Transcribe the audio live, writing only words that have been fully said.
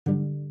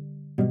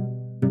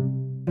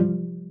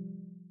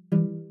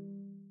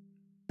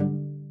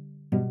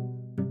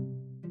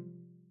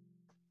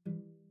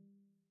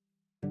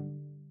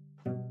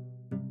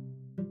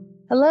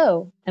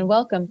Hello, and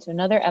welcome to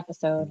another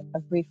episode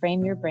of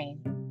Reframe Your Brain.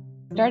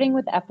 Starting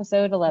with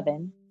episode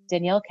 11,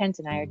 Danielle Kent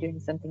and I are doing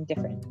something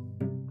different.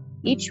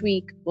 Each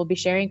week, we'll be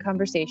sharing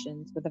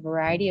conversations with a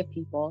variety of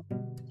people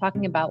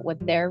talking about what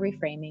they're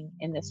reframing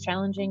in this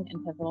challenging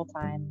and pivotal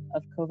time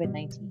of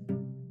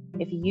COVID-19.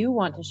 If you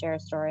want to share a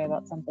story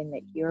about something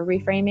that you're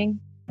reframing,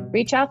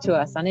 reach out to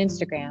us on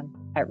Instagram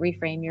at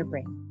Reframe Your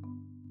Brain.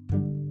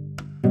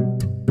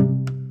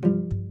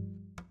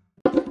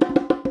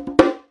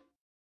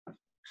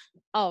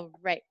 All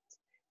right.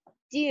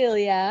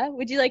 Delia,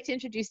 would you like to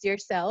introduce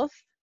yourself?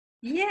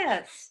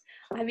 Yes,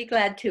 I'd be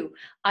glad to.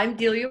 I'm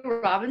Delia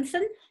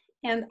Robinson,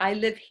 and I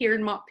live here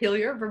in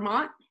Montpelier,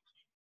 Vermont,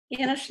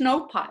 in a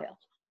snow pile.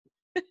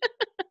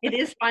 It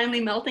is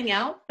finally melting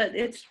out, but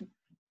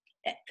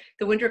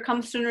the winter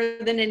comes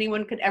sooner than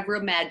anyone could ever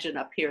imagine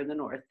up here in the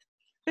north.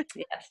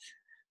 Yes.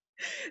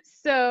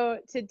 So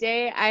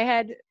today I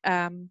had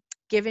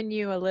given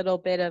you a little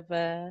bit of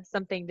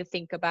something to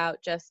think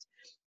about, just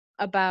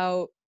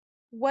about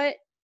what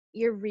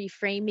you're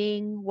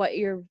reframing, what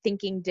you're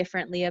thinking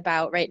differently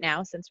about right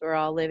now, since we're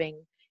all living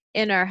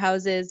in our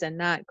houses and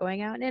not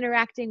going out and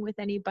interacting with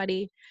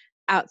anybody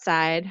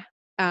outside.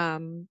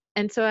 And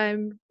so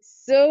I'm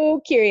so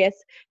curious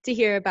to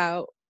hear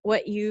about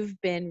what you've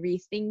been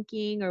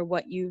rethinking or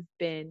what you've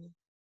been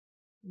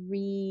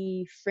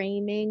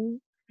reframing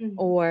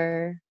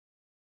or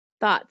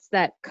thoughts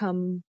that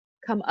come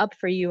up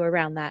for you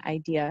around that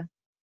idea.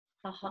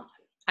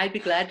 I'd be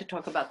glad to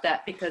talk about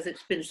that because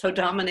it's been so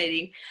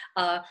dominating.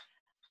 It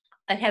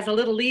has a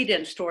little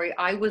lead-in story.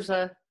 I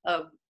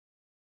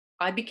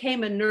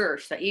became a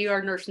nurse, an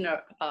ER nurse,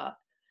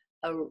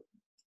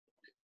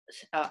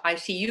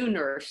 ICU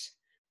nurse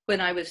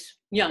when I was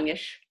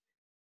youngish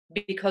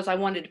because I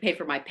wanted to pay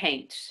for my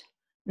paints.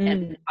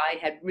 And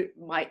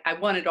I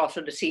wanted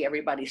also to see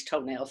everybody's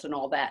toenails and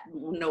all that,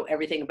 know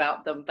everything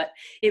about them. But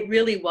it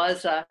really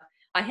was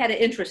I had an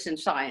interest in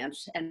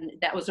science, and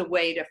that was a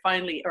way to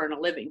finally earn a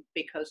living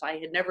because I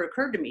had never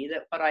occurred to me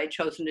that what I had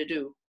chosen to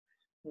do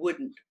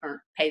wouldn't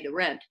pay the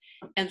rent.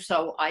 And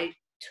so I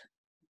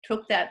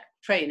took that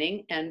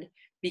training and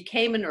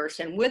became a nurse.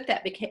 And with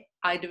that,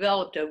 I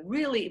developed a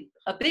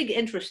big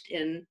interest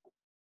in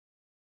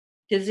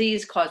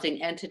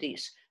disease-causing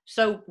entities.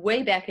 So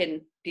way back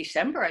in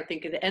December, I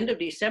think at the end of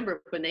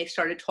December, when they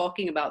started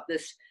talking about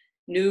this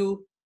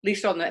new, at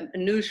least on the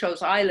news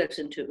shows I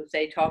listened to,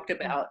 they talked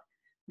about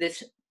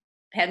this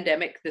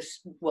pandemic, it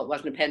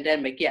wasn't a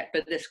pandemic yet,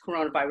 but this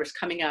coronavirus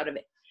coming out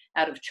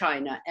of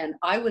China. And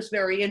I was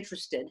very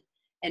interested.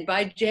 And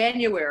by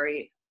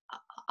January,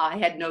 I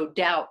had no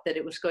doubt that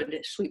it was going to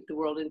sweep the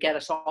world and get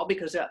us all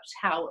because that's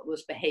how it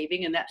was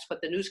behaving. And that's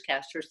what the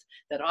newscasters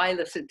that I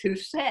listened to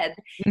said.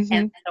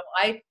 And so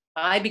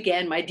I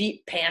began my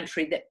deep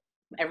pantry that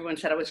everyone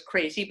said I was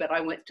crazy, but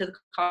I went to the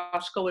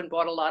Costco and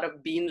bought a lot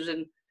of beans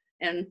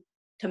and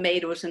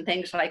tomatoes and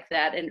things like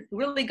that and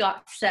really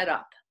got set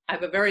up. I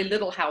have a very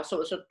little house, so it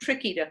was so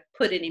tricky to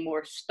put any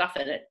more stuff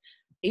in it,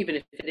 even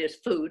if it is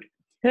food.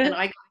 And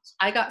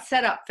I got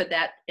set up for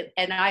that.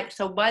 And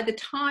so by the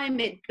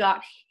time it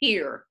got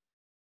here,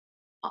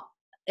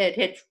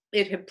 it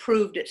had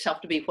proved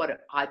itself to be what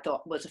I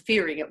thought was a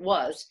fearing it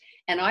was.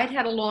 And I'd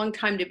had a long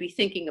time to be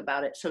thinking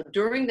about it. So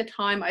during the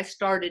time I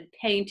started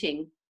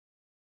painting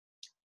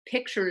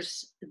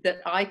pictures that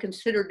I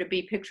considered to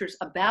be pictures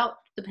about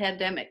the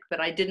pandemic, but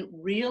I didn't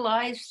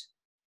realize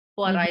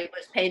what I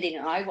was painting.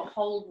 And I will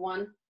hold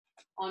one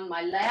on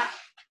my lap.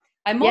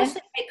 I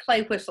mostly make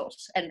clay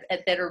whistles and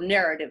that are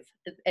narrative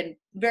and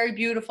very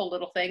beautiful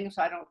little things.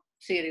 I don't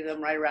see any of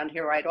them right around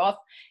here right off.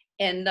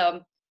 And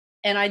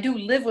I do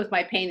live with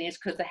my paintings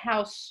because the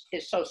house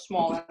is so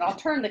small. And I'll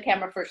turn the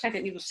camera for a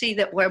second. You will see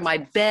that where my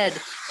bed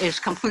is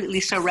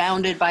completely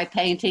surrounded by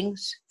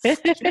paintings.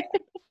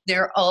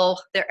 They're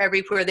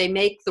everywhere. They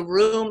make the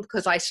room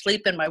because I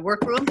sleep in my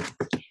workroom.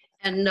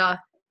 And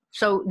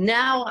so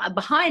now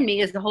behind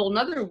me is a whole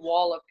nother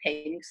wall of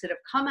paintings that have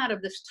come out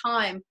of this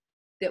time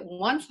that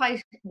once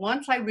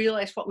I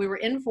realized what we were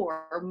in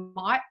for,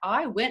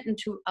 I went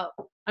into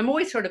I'm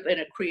always sort of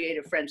in a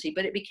creative frenzy,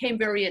 but it became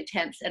very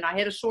intense. And I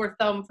had a sore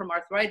thumb from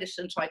arthritis,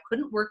 and so I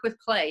couldn't work with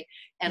clay.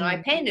 And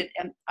I painted,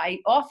 and I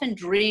often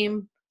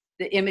dream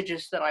the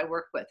images that I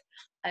work with.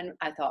 And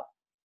I thought,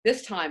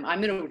 this time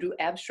I'm going to do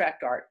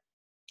abstract art.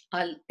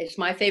 It's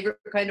my favorite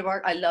kind of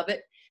art. I love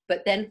it.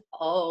 But then,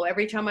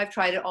 every time I've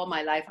tried it all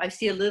my life, I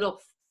see a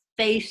little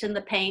face in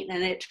the paint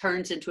and it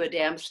turns into a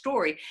damn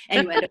story.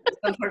 And you end up with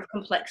some sort of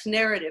complex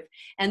narrative.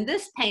 And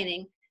this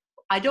painting,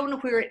 I don't know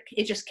where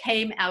it just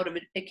came out of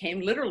it. It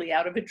came literally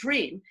out of a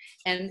dream.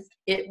 And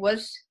it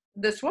was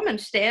this woman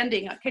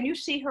standing. Can you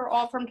see her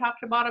all from top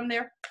to bottom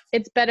there?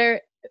 It's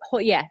better.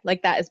 Yeah,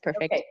 like that is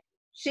perfect. Okay.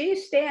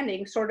 She's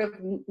standing sort of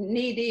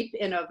knee deep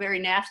in a very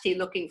nasty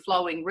looking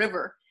flowing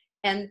river.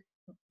 And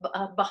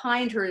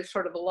behind her is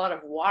sort of a lot of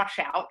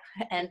washout.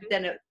 And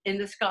then in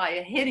the sky,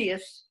 a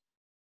hideous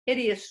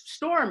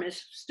storm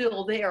is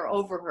still there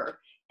over her.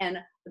 And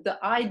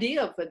the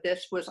idea for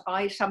this was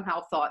I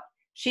somehow thought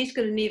she's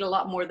going to need a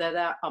lot more than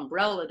that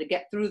umbrella to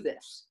get through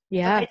this.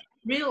 Yeah.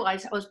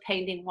 realize I was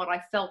painting what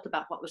I felt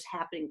about what was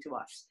happening to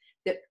us,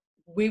 that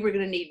we were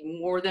going to need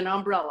more than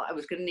umbrella. I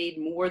was going to need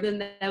more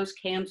than those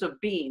cans of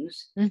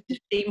beans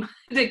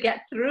to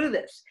get through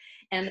this.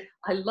 And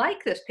I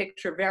like this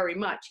picture very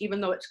much,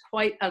 even though it's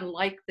quite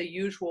unlike the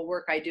usual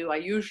work I do. I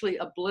usually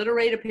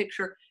obliterate a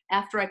picture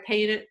after I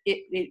paint it.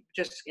 It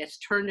just gets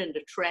turned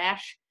into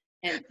trash,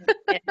 and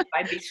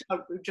I'd be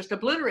just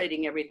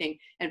obliterating everything.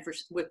 And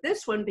with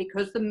this one,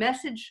 because the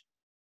message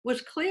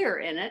was clear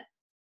in it,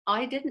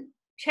 I didn't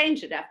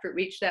change it after it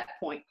reached that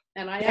point.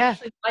 And I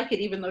actually like it,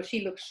 even though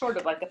she looks sort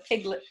of like a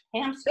piglet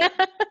hamster.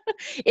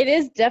 It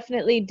is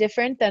definitely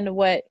different than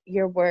what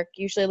your work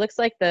usually looks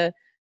like. The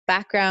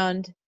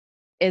background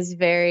is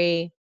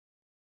very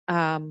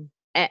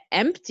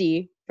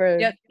empty, for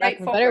lack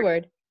of a better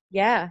word.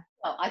 Yeah.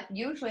 Well, I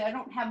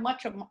don't have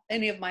much of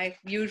any of my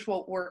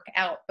usual work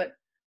out, but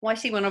I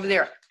see one over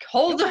there.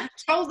 Hold the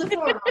phone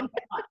on.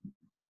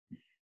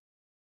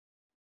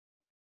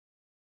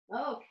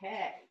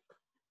 Okay.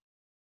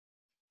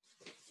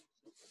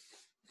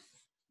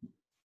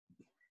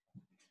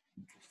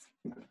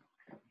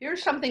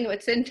 Here's something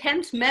that's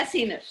intense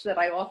messiness that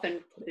I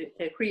often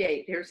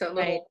create. Here's a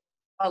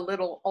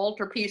little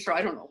altarpiece, or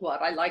I don't know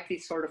what. I like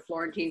these sort of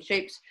Florentine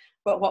shapes,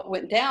 but what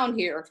went down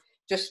here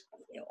just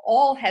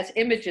all has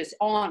images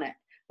on it,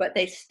 but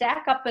they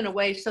stack up in a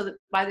way so that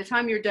by the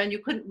time you're done, you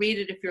couldn't read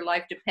it if your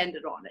life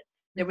depended on it.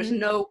 There was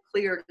no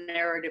clear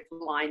narrative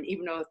line,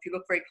 even though if you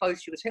look very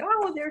close, you would say,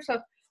 oh,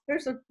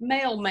 there's a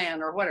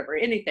mailman or whatever,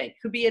 anything,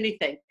 could be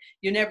anything.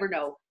 You never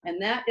know.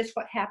 And that is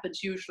what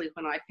happens usually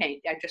when I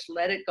paint. I just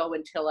let it go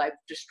until I've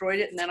destroyed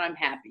it, and then I'm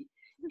happy.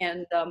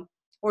 And,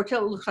 or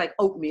till it looks like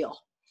oatmeal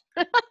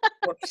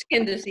or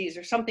skin disease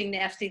or something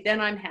nasty, then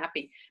I'm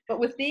happy. But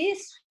with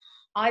these,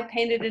 I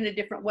painted in a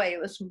different way.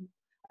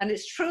 And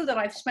it's true that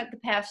I've spent the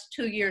past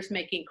 2 years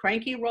making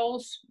cranky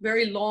rolls,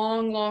 very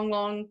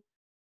long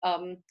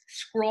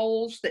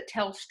scrolls that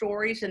tell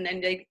stories, and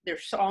then they're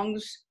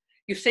songs.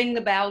 You sing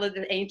the ballad,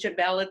 an ancient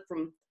ballad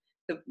from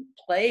the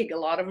plague. A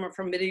lot of them are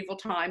from medieval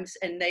times,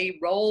 and they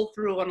roll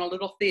through on a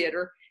little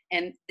theater,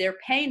 and they're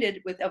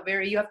painted with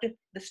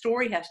the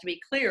story has to be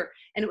clear.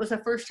 And it was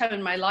the first time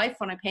in my life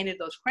when I painted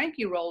those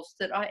cranky rolls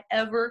that I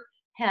ever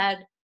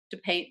had to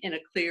paint in a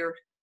clear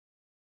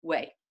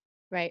way.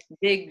 Right.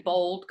 Big,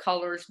 bold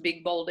colors,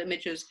 big, bold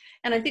images.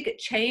 And I think it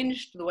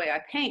changed the way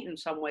I paint in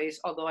some ways,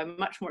 although I'm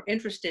much more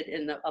interested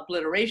in the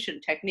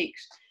obliteration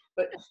techniques.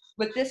 But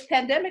with this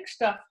pandemic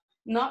stuff,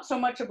 not so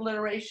much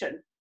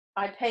obliteration.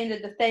 I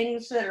painted the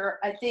things that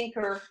are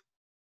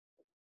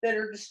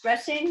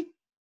distressing,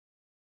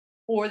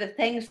 or the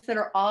things that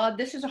are odd.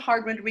 This is a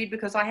hard one to read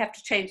because I have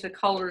to change the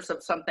colors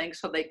of some things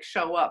so they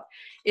show up.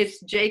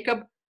 It's Jacob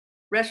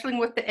wrestling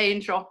with the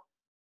angel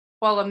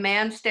while a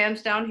man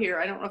stands down here.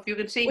 I don't know if you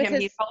can see him.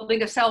 He's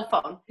holding a cell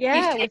phone.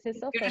 Yeah, with his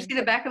cell phone. You can see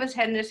the back of his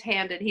head in his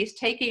hand, and he's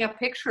taking a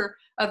picture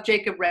of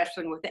Jacob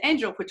wrestling with the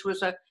angel, which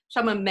was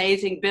some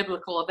amazing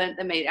biblical event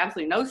that made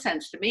absolutely no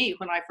sense to me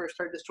when I first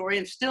heard the story,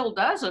 and still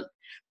doesn't.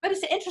 But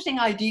it's an interesting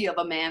idea of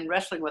a man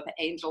wrestling with an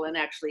angel and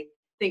actually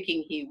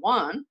thinking he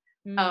won.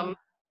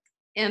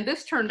 And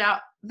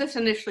this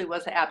initially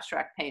was an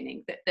abstract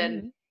painting that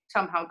then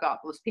somehow got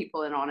those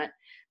people in on it.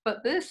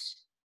 But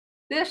this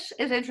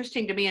is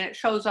interesting to me, and it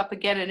shows up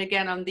again and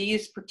again on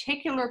these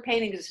particular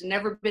paintings. It's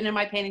never been in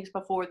my paintings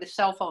before, the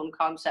cell phone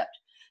concept,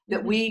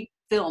 that we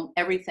film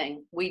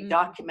everything. We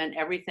document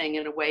everything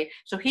in a way.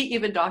 So he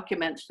even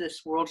documents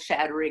this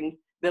world-shattering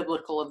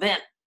biblical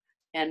event.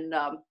 And,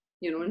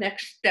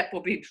 next step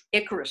will be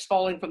Icarus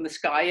falling from the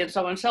sky and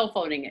someone cell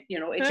phoning it.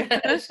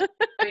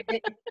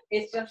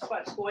 It's just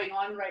what's going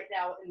on right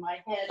now in my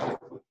head.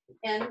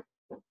 And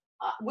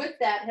with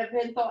that have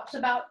been thoughts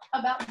about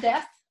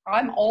death.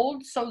 I'm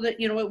old, so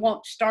that, it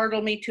won't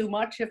startle me too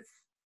much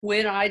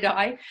when I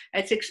die.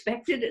 It's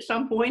expected at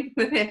some point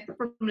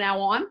from now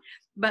on.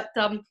 But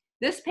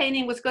this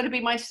painting was going to be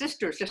my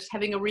sister's, just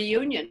having a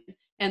reunion.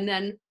 And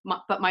then,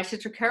 but my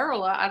sister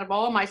Carola, out of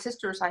all my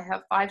sisters, I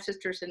have 5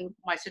 sisters, and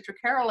my sister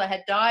Carola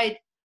had died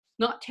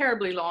not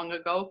terribly long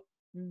ago.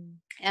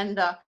 And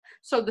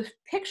so the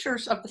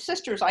pictures of the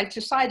sisters, I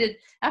decided,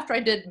 after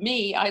I did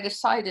me, I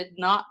decided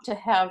not to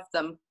have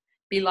them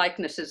be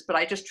likenesses, but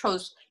I just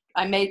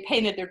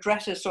painted their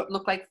dresses so it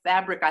looked like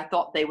fabric I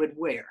thought they would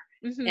wear.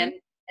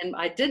 And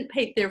I didn't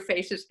paint their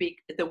faces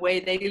the way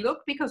they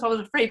looked because I was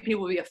afraid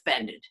people would be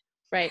offended.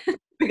 Right.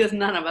 Because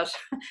none of us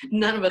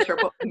are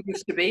what we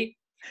used to be.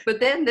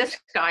 But then this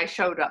guy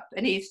showed up,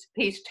 and he's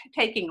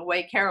taking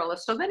away Carola.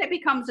 So then it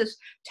becomes this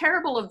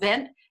terrible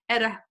event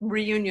at a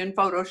reunion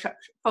photo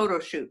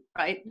shoot,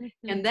 right?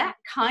 And that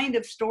kind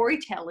of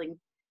storytelling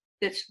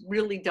that's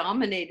really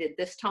dominated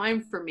this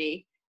time for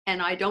me.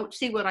 And I don't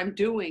see what I'm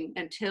doing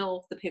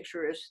until the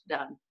picture is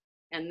done.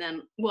 And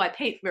then, I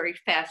paint very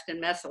fast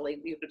and messily.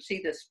 You could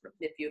see this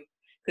if you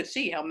could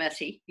see how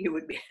messy you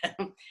would be.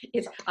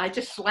 I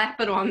just slap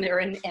it on there,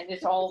 and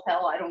it's all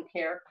hell. I don't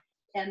care.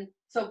 And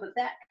so, but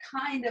that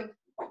kind of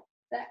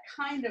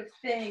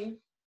thing.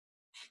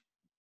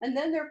 And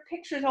then there are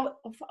pictures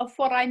of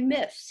what I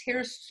miss.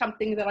 Here's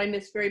something that I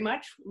miss very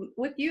much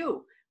with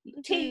you.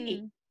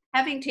 tea, Mhm.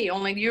 having tea.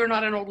 Only you're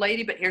not an old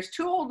lady, but here's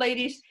two old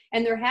ladies,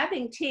 and they're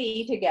having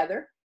tea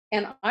together.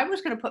 And I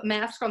was going to put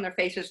masks on their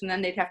faces, and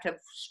then they'd have to have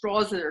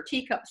straws in their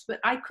teacups. But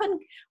I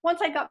couldn't.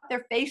 Once I got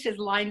their faces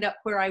lined up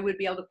where I would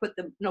be able to put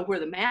them, where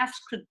the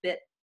mask could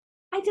fit,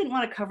 I didn't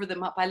want to cover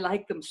them up. I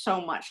like them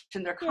so much,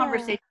 and their Yeah.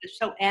 conversation is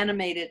so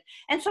animated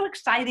and so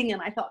exciting.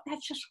 And I thought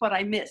that's just what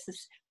I miss: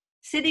 is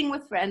sitting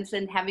with friends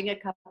and having a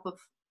cup of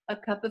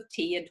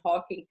tea and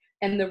talking.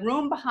 And the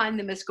room behind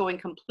them is going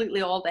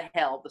completely all to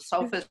hell. The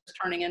sofa's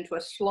turning into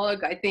a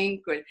slug, I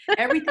think.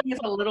 Everything is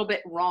a little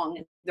bit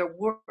wrong. Their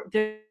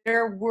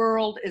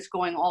world is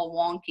going all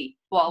wonky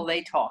while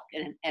they talk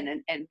and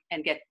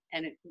get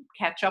and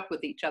catch up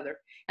with each other.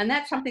 And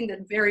that's something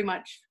that very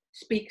much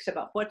speaks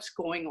about what's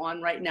going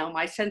on right now.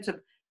 My sense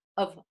of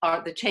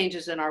the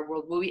changes in our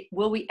world.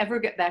 Will we ever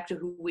get back to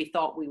who we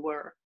thought we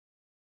were?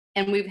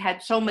 And we've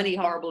had so many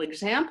horrible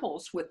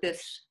examples with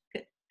this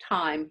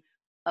time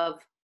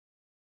of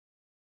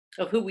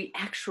who we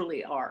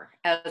actually are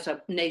as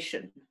a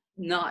nation,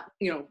 not,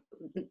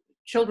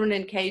 children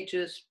in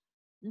cages,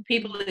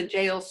 people in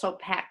jail so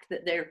packed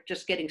that they're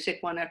just getting sick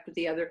one after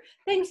the other,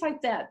 things like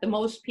that. The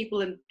most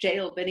people in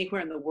jail of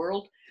anywhere in the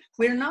world.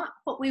 We're not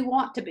what we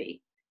want to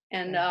be.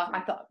 And I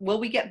thought, will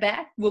we get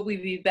back? Will we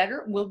be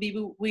better? Will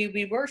we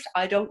be worse?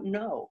 I don't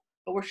know.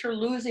 But we're sure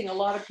losing a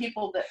lot of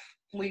people that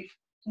we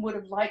would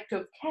have liked to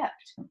have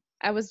kept.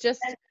 I was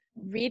just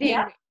reading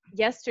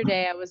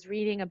yesterday, I was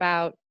reading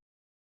about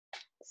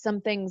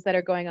some things that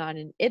are going on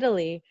in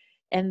Italy,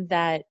 and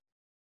that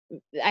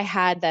I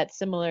had that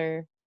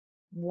similar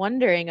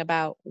wondering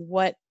about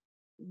what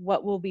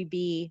will we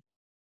be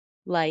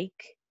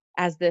like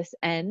as this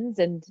ends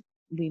and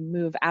we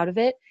move out of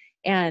it.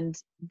 And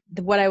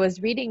what I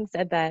was reading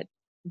said that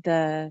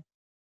the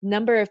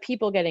number of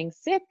people getting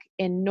sick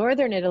in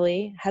northern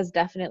Italy has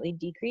definitely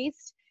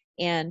decreased,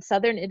 and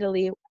southern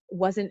Italy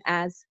wasn't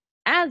as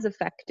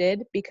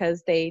affected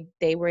because they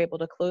were able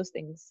to close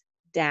things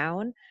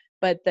down,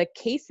 but the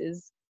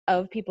cases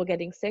of people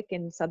getting sick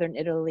in southern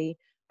Italy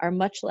are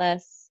much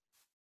less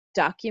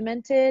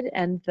documented,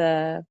 and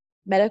the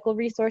medical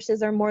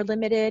resources are more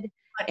limited.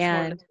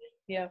 And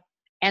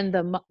and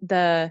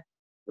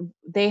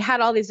they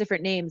had all these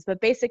different names, but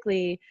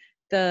basically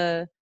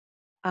the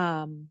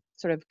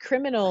sort of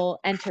criminal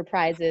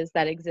enterprises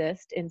that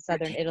exist in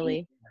southern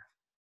Italy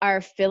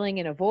are filling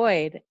in a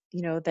void.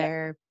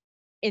 They're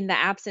in the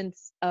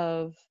absence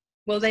of.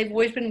 Well, they've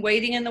always been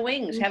waiting in the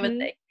wings, haven't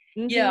they?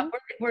 Yeah,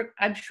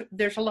 I'm sure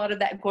there's a lot of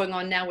that going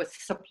on now with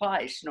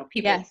supplies.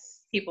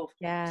 People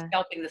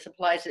scalping the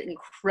supplies at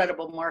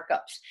incredible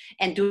markups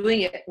and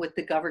doing it with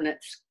the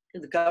government's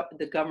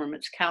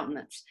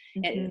countenance,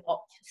 and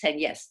saying,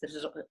 yes, this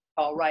is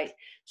all right.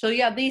 So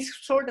these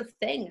sort of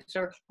things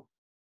are,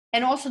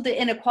 and also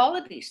the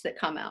inequalities that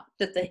come out,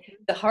 that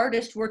the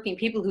hardest working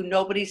people who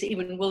nobody's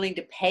even willing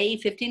to pay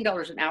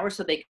 $15 an hour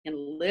so they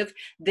can live,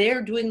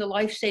 they're doing the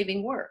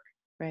life-saving work,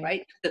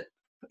 right?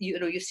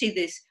 You see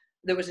this,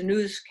 there was a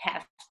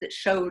newscast that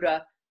showed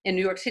in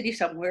New York City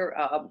somewhere,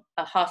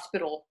 a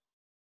hospital,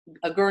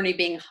 a gurney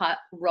being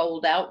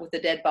rolled out with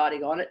a dead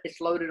body on it. It's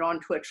loaded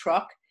onto a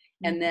truck.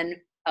 And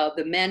then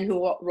the men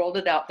who rolled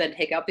it out then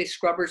take out these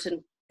scrubbers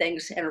and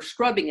things and are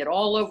scrubbing it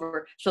all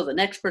over so the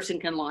next person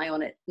can lie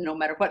on it. No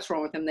matter what's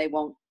wrong with them, they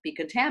won't be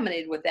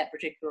contaminated with that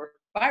particular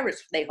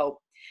virus, they hope.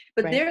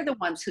 But they're the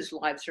ones whose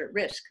lives are at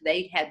risk.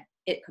 They had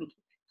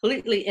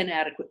completely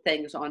inadequate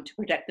things on to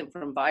protect them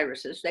from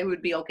viruses. They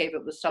would be okay if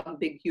it was some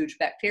big, huge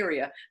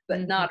bacteria,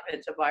 but not if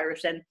it's a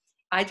virus. And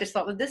I just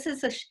thought, well, this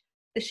is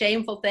the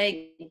shameful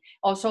thing.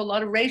 Also, a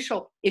lot of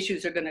racial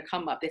issues are going to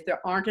come up. If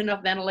there aren't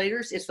enough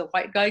ventilators, is the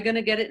white guy going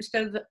to get it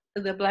instead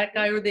of the black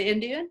guy or the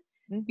Indian?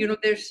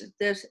 There's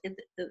it's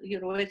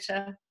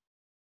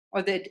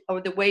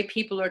or the way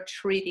people are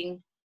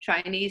treating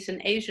Chinese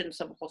and Asians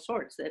of all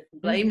sorts, that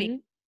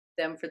blaming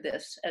them for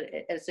this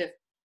as if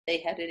they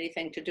had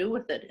anything to do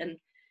with it. And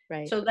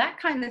so that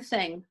kind of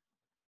thing.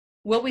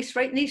 Will we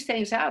straighten these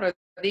things out? Or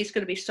are these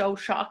going to be so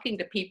shocking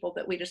to people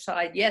that we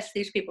decide, yes,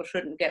 these people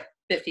shouldn't get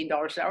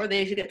 $15 an hour.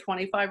 They should get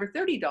 $25 or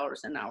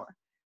 $30 an hour.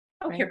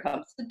 Oh, here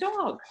comes the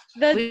dog.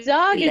 The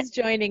dog is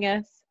joining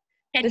us.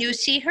 Can you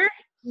see her?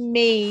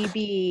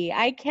 Maybe.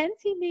 I can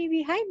see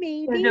Maybe. Hi,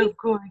 Maybe. Hello,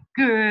 good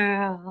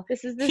girl.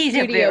 This is the She's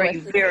studio a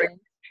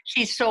assistant.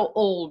 She's so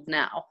old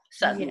now,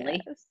 suddenly.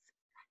 Yes.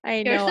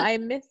 I know. I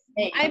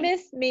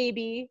miss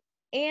Maybe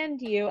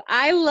and you.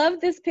 I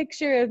love this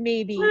picture of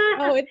Maybe.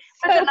 Oh, it's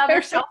so another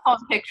perfect. cell phone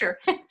picture.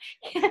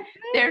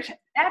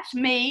 That's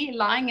me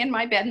lying in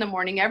my bed in the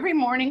morning. Every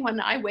morning when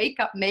I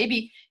wake up,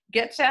 Maybe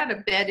gets out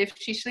of bed. If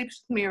she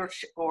sleeps with me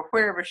or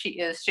wherever she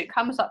is, she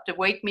comes up to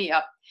wake me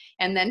up.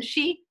 And then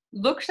she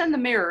looks in the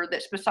mirror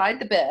that's beside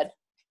the bed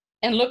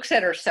and looks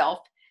at herself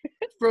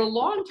for a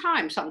long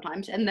time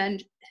sometimes, and then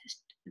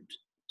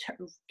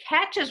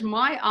catches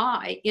my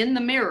eye in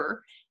the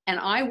mirror, and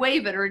I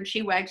wave at her and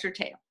she wags her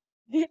tail.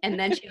 And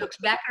then she looks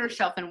back at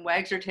herself and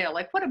wags her tail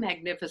like, what a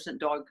magnificent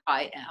dog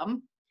I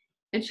am.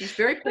 And she's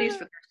very pleased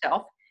with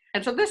herself.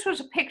 And so this was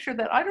a picture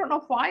that I don't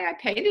know why I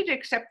painted,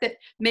 except that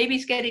maybe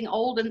he's getting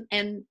old,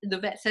 and the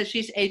vet says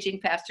she's aging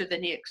faster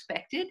than he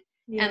expected.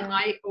 And Yeah.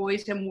 I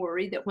always am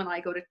worried that when I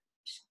go to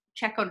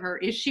check on her,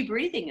 is she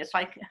breathing? It's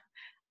like,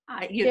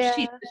 she's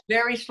Yeah.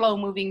 very slow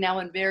moving now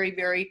and very,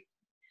 very,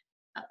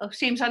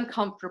 seems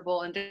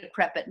uncomfortable and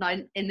decrepit.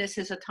 And this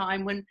is a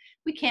time when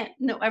we can't,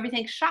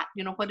 everything's shut.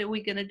 What are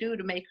we going to do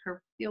to make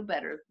her feel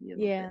better?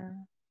 Yeah.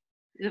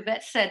 The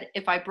vet said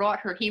if I brought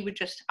her,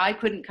 I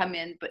couldn't come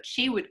in, but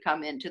she would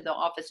come into the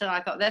office. And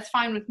I thought, that's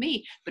fine with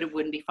me, but it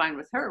wouldn't be fine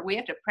with her. We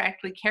have to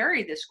practically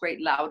carry this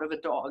great lout of a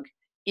dog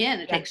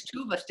in. It Yeah. takes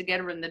two of us to get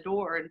her in the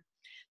door. And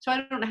so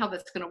I don't know how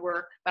that's going to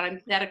work,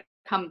 but that'll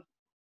come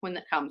when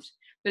that comes.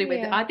 But anyway,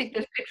 Yeah. I think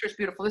this picture is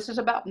beautiful. This is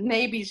about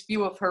Maybe's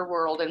view of her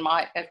world, and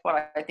that's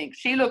what I think.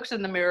 She looks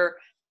in the mirror,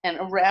 and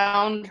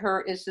around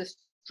her is this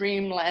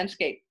dream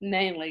landscape,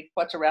 namely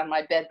what's around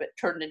my bed, but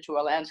turned into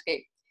a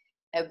landscape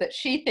that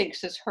she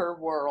thinks is her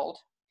world.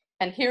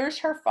 And here's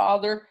her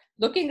father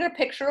looking at a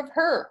picture of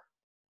her.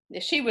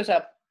 She was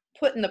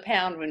put in the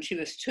pound when she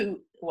was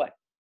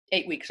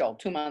 8 weeks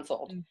old, 2 months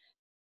old. Mm.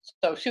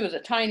 So she was a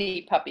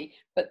tiny puppy,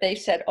 but they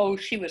said, oh,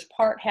 she was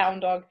part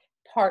hound dog,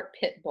 part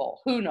pit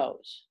bull. Who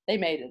knows? They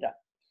made it up.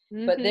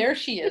 But there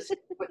she is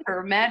with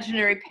her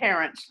imaginary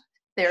parents.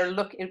 They're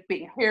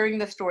hearing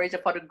the stories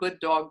of what a good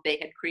dog they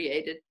had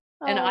created.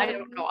 And I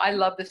don't know, I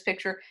love this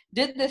picture.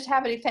 Did this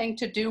have anything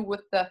to do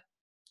with the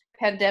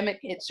pandemic?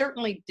 It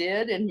certainly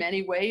did in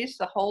many ways.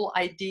 The whole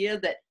idea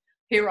that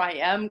here I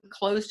am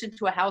closed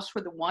into a house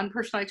with the one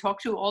person I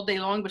talk to all day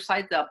long,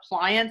 besides the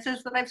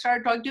appliances that I've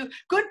started talking to.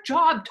 Good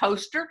job,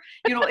 toaster.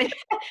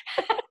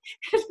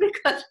 It's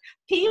because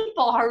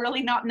people are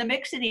really not in the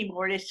mix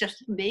anymore. It's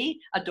just me,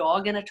 a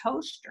dog, and a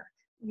toaster.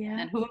 Yeah.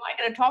 And who am I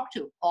going to talk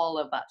to? All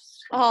of us.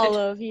 All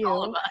of you.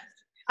 All of us.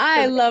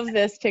 I love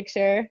this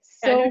picture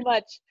so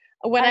much.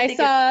 When I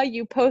saw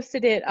you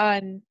posted it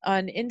on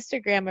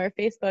Instagram or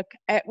Facebook,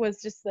 it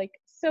was just like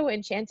so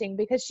enchanting,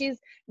 because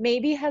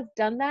Maybe has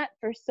done that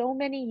for so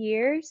many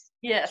years.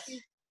 Yes.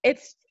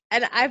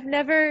 And I've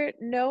never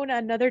known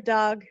another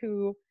dog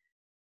who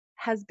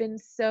has been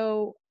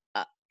so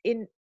so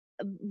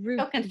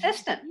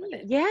consistent with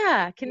it.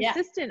 Yeah,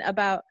 consistent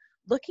about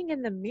looking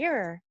in the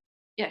mirror.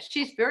 Yes,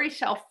 she's very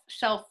self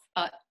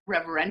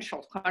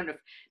reverential kind of,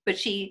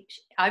 but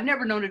I've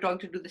never known a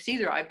dog to do this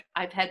either.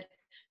 I've had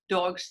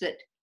dogs that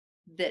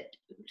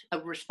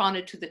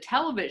responded to the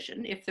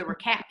television. If there were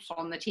cats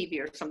on the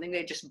TV or something,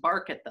 they just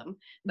bark at them,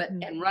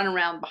 and run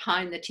around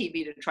behind the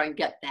TV to try and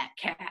get that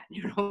cat,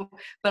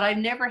 But I've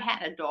never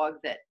had a dog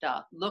that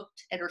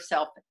looked at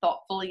herself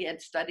thoughtfully and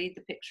studied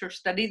the picture,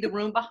 studied the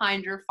room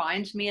behind her,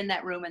 finds me in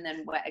that room, and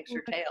then wags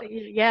her tail.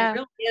 Yeah, it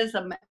really is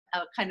a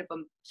kind of a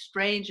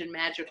strange and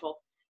magical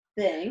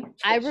thing.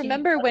 I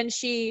remember when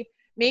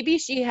maybe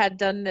she had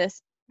done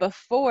this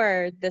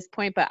before this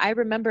point, but I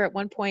remember at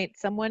one point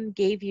someone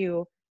gave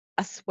you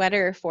a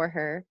sweater for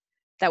her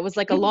that was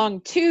like a long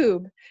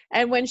tube,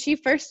 and when she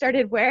first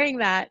started wearing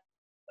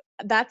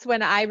that's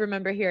when I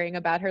remember hearing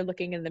about her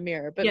looking in the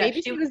mirror. But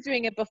maybe she was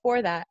doing it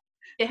before that.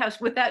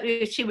 Yes, with that,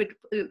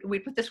 we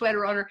put the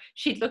sweater on her,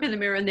 she'd look in the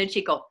mirror, and then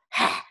she'd go,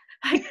 ha,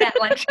 like that,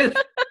 like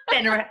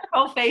and her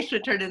whole face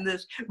would turn in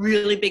this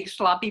really big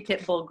sloppy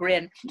pit bull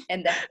grin,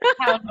 and the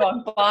hound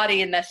dog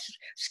body, and the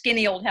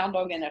skinny old hound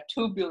dog in a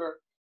tubular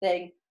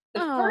thing. The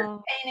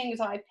first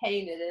paintings I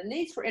painted, and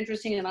these were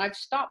interesting, and I've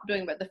stopped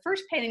doing, but the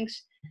first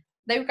paintings,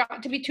 they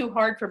got to be too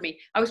hard for me.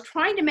 I was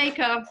trying to make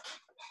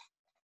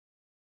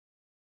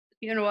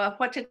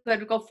what's it going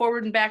to go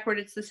forward and backward?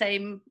 It's the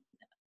same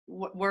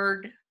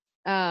word.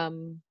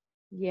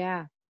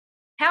 Yeah.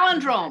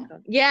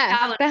 Palindrome.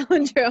 Yeah,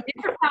 palindrome.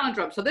 These are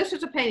palindrome. So this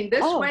is a painting.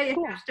 This way it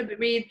has to be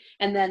read,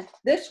 and then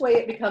this way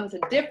it becomes a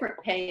different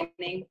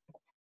painting,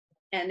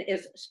 and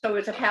so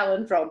it's a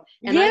palindrome.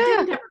 And I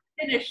didn't ever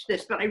finish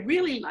this, but I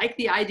really like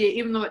the idea,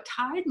 even though it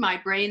tied my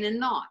brain in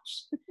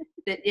knots,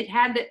 that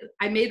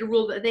I made a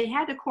rule that they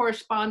had to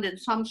correspond in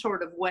some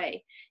sort of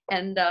way.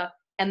 And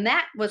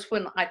that was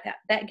when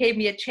that gave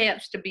me a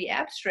chance to be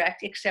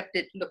abstract, except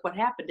look what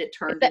happened. It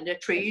turned into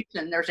trees,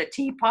 and there's a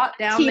teapot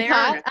down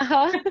there.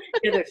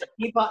 There's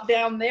a teapot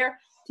down there.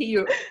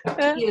 Tea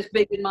is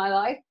big in my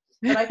life.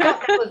 But I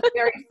thought that was a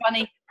very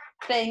funny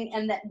thing.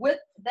 And that when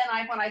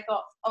I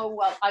thought, oh,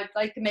 well, I'd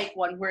like to make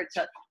one where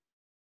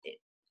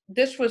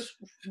this was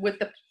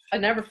I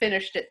never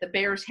finished it. The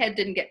bear's head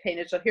didn't get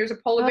painted. So here's a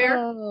polar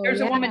bear.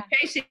 There's a woman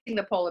chasing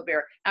the polar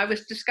bear. I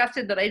was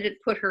disgusted that I didn't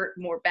put her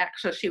more back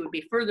so she would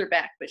be further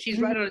back, but she's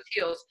right on its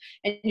heels.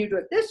 And you do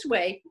it this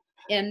way,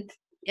 and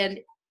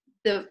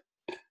the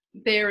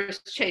bear is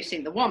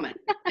chasing the woman.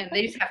 And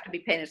these have to be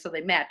painted so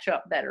they match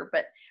up better.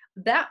 But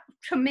that,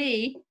 to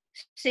me,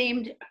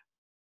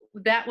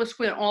 that was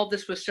when all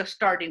this was just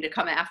starting to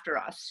come after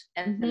us.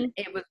 And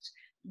it was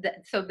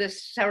so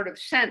this sort of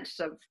sense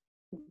of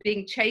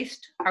being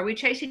chased. Are we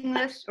chasing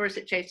this, or is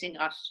it chasing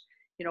us?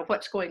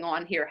 What's going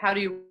on here? How do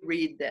you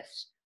read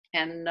this?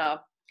 And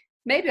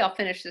maybe I'll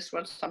finish this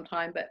one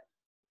sometime, but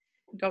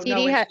Don't know.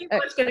 TD And had. she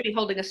was going to be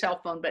holding a cell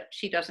phone, but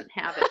she doesn't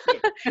have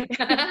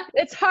it.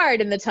 It's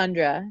hard in the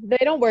tundra. They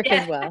don't work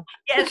as Yes, well.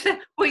 yes.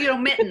 Well,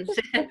 mittens.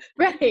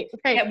 Right,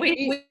 right. Yeah,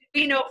 we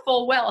know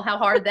full well how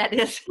hard that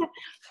is.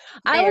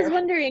 I was There.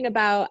 wondering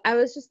about, I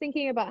was just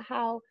thinking about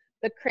how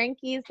the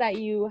crankies that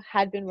you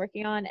had been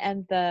working on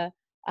and the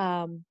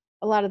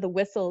a lot of the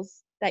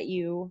whistles that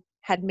you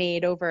had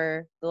made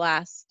over the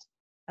last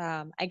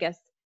I guess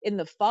in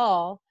the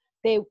fall,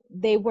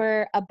 they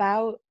were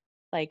about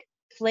like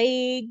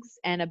plagues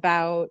and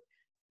about,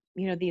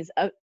 you know, these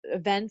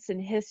events in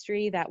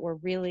history that were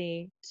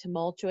really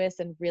tumultuous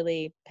and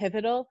really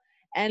pivotal.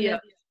 And Yeah. then,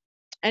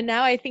 and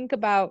now I think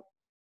about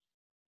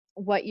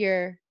what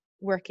you're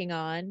working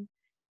on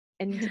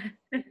and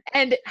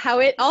how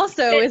it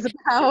also is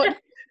about.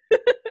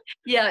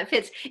 Yeah, it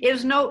fits.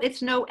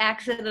 It's no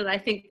accident. I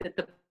think that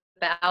the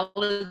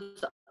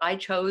ballads I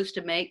chose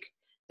to make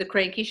the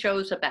Cranky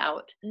shows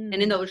about, and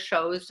in those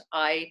shows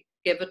I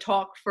give a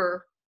talk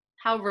for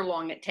however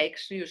long it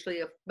takes,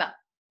 usually about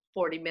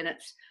 40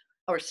 minutes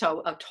or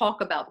so, of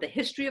talk about the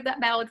history of that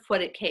ballad,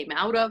 what it came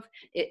out of,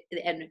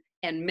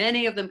 and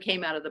many of them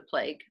came out of the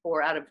plague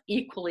or out of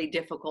equally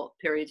difficult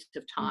periods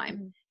of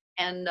time.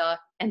 And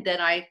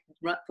then I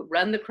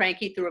run the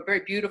Cranky through a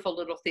very beautiful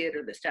little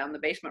theater that's down in the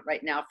basement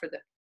right now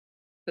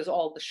because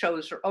all the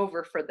shows are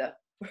over for the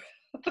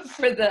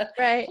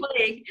Right.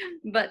 plague.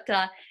 But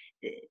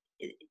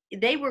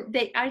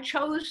I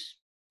chose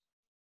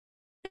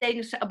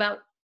things about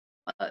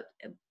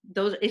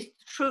those. It's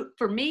true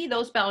for me.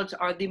 Those ballads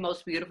are the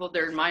most beautiful.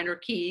 They're in minor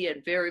key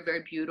and very,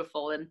 very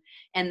beautiful,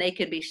 and they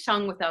can be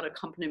sung without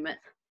accompaniment.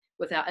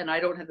 And I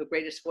don't have the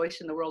greatest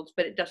voice in the world,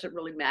 but it doesn't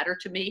really matter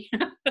to me.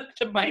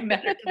 To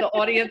matter to the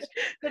audience,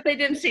 but they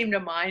didn't seem to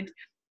mind.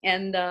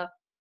 And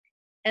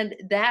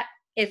that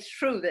it's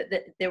true that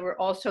there were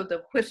also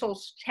the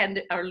whistles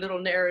our little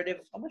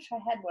narrative. I wish I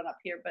had one up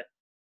here, but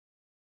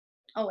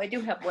I do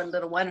have one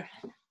little one.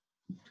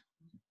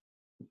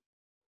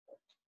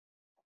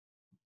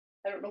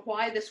 I don't know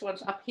why this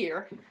one's up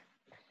here.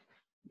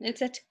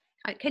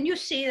 Can you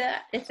see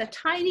that? It's a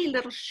tiny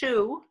little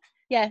shoe.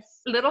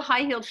 Yes. Little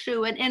high-heeled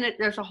shoe, and in it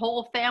there's a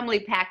whole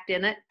family packed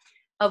in it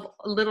of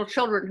little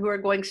children who are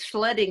going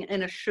sledding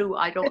in a shoe.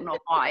 I don't know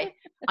why.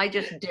 I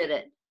just did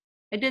it.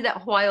 I did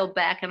that a while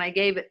back, and I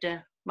gave it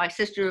to my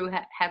sister who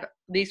had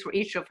these were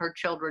each of her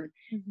children.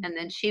 And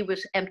then she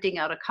was emptying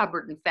out a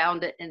cupboard and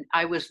found it, and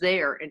I was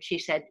there, and she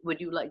said, "Would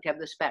you like to have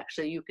this back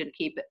so you can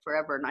keep it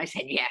forever?" And I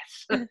said,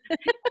 "Yes."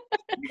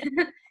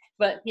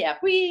 But yeah,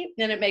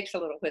 then it makes a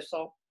little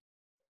whistle.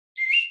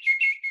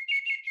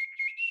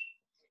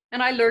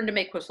 And I learned to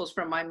make whistles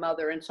from my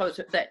mother, and so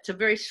that's a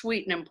very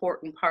sweet and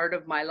important part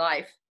of my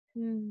life.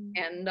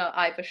 And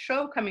I have a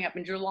show coming up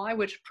in July,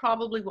 which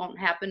probably won't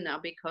happen now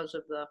because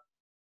of the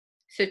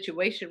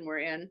situation we're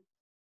in.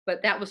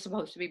 But that was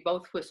supposed to be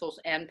both whistles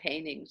and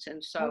paintings,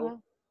 and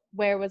so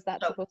where was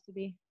that supposed to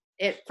be?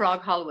 At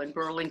Frog Hollow in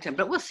Burlington.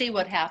 But we'll see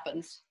what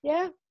happens.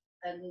 Yeah.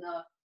 And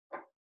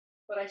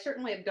but I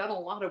certainly have done a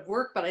lot of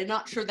work, but I'm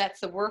not sure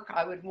that's the work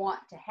I would want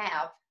to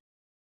have.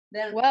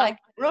 Then I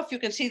don't know if you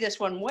can see this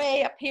one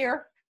way up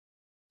here.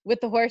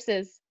 With the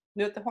horses.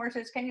 With the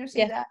horses. Can you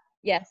see that?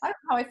 Yes. I don't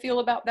know how I feel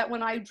about that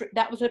when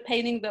that was a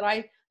painting that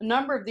a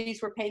number of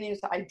these were paintings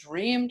that I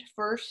dreamed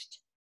first.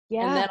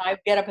 Yeah. And then I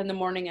get up in the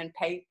morning and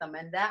paint them.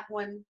 And that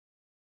one.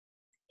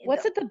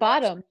 What's at the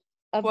bottom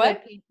of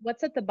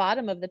what's at the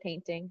bottom of the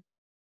painting?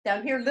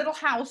 Down here, little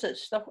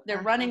houses.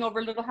 They're running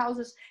over little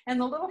houses.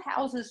 And the little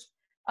houses,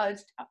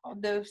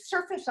 the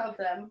surface of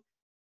them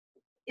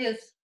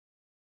is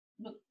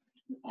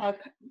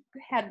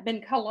had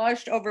been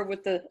collaged over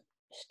with the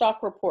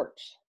stock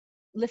reports.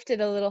 Lifted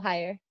a little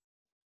higher.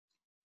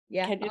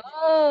 Yeah.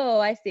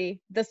 Oh, I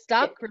see. The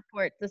stock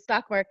report, the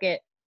stock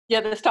market. Yeah,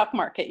 the stock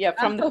market. Yeah,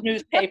 from the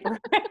newspaper.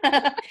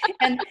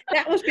 And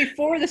that was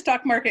before the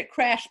stock market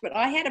crashed, but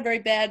I had a very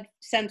bad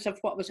sense of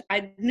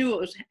I knew it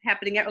was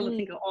happening. I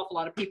think an awful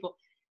lot of people,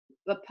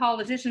 the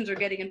politicians are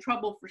getting in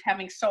trouble for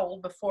having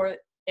sold before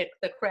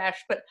the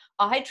crash, but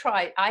I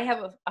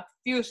have a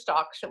few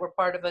stocks that were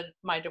part of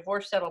my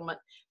divorce settlement,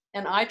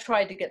 and I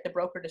tried to get the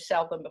broker to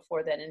sell them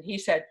before then, and he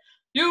said,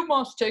 "You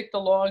must take the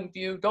long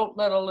view. Don't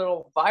let a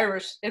little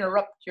virus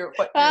interrupt your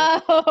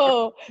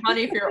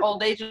money for your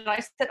old age." And I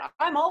said,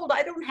 "I'm old.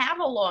 I don't have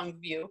a long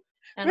view,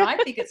 and I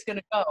think it's going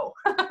to go.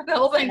 The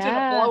whole thing's going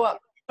to blow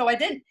up." So I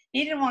didn't.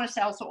 He didn't want to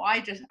sell, so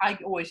I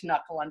always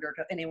knuckle under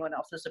to anyone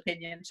else's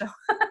opinion. So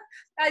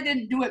I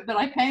didn't do it, but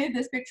I painted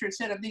this picture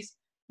instead of these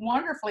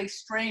wonderfully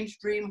strange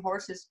dream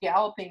horses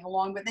galloping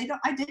along, but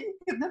I didn't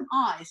give them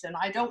eyes, and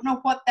I don't know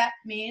what that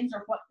means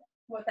or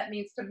what that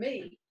means to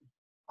me.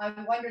 I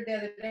wondered the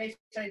other day,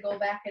 should I go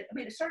back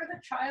it's sort of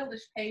a childish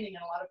painting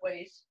in a lot of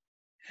ways.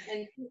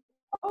 And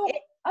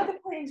other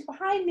paintings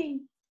behind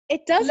me.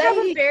 It does have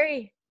a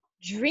very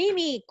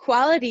dreamy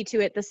quality to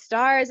it. The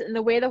stars and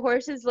the way the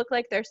horses look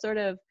like they're sort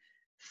of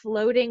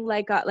floating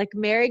like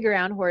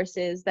merry-go-round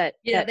horses that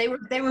they were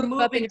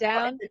moving up and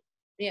down.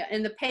 Yeah,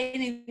 in the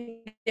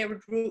painting, they were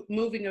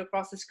moving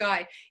across the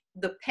sky.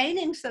 the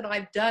paintings that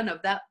I've done of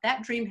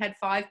that dream had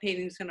 5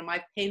 paintings in them.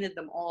 I painted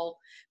them all,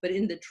 but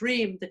in the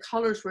dream, the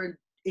colors were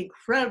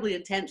incredibly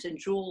intense and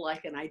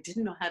jewel-like, and I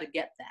didn't know how to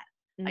get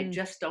that. I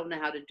just don't know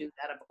how to do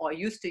that. I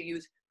used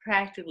to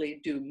practically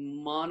do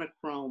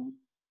monochrome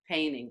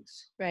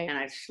paintings, Right. and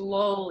I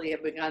slowly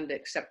have begun to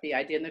accept the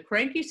idea. And the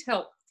Crankies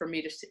help for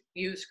me to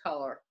use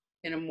color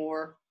in a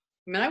more.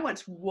 I mean,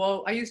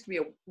 I used to be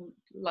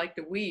like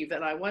to weave,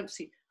 and I once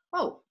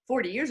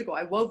 40 years ago,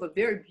 I wove a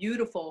very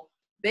beautiful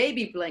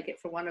baby blanket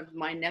for one of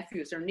my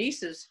nephews or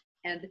nieces,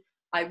 and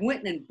I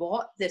went and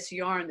bought this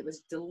yarn that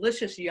was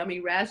delicious, yummy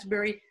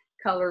raspberry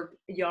colored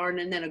yarn,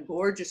 and then a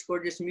gorgeous,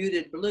 gorgeous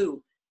muted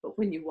blue. But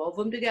when you wove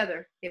them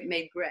together, it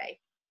made gray.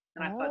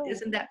 And I thought,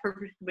 isn't that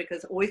perfect?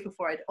 Because always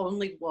before I'd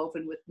only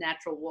woven with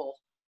natural wool.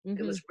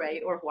 It was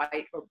gray or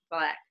white or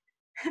black.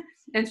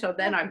 And so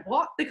then I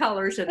bought the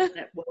colors, and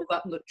it wove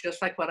up and looked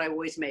just like what I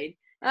always made.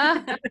 I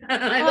thought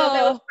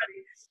that was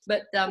funny.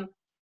 But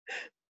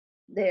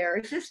there,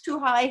 is this too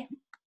high?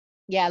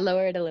 Yeah,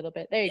 lower it a little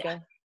bit. There you go.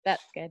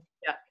 That's good.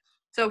 Yeah.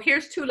 So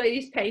here's 2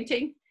 ladies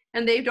painting,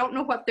 and they don't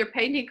know what they're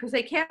painting because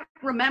they can't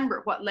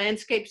remember what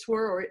landscapes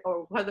were,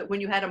 or whether when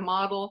you had a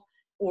model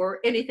or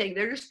anything.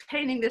 They're just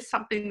painting this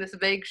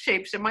vague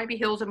shapes. It might be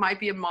hills, it might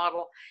be a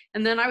model.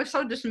 And then I was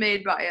so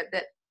dismayed by it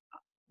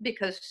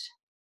because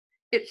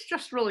it's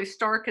just really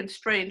stark and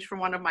strange from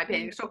one of my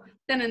paintings. So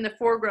then in the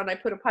foreground, I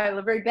put a pile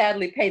of very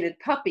badly painted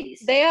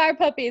puppies. They are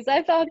puppies.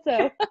 I thought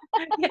so.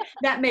 Yeah,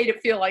 that made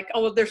it feel like,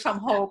 there's some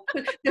hope.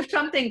 There's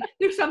something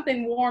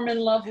warm and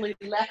lovely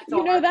left.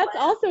 That's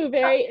also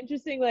very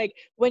interesting. Like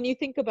when you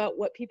think about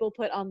what people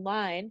put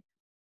online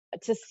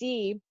to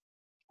see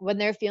when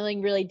they're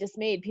feeling really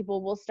dismayed,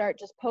 people will start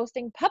just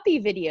posting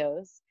puppy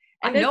videos.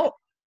 And I know.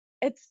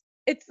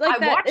 It's like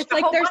that. It's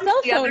like their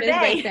cell phone is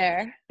right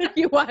there.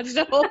 You watched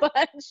a whole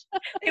bunch.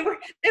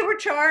 They were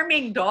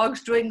charming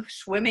dogs doing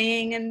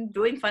swimming and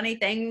doing funny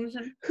things.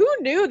 And who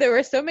knew there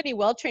were so many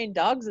well-trained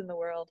dogs in the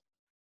world?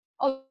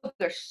 Oh,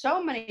 there's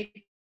so many.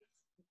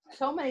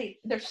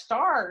 There's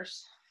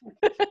stars.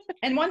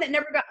 And one that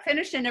never got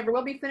finished and never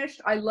will be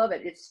finished. I love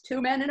it. It's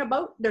 2 men in a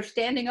boat. They're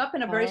standing up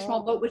in a very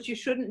small boat, which you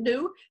shouldn't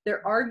do.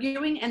 They're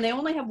arguing, and they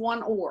only have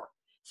 1 oar.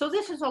 So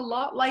this is a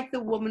lot like the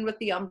woman with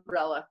the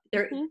umbrella.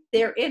 They're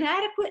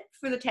inadequate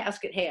for the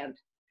task at hand.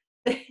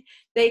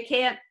 They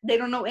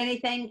don't know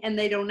anything, and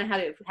they don't know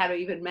how to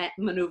even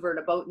maneuver in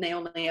a boat, and they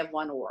only have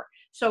 1 oar.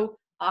 So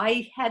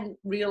I hadn't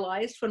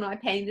realized when I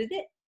painted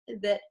it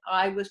that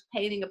I was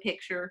painting a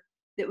picture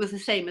that was the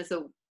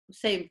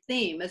same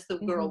theme as the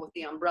girl with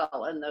the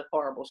umbrella and the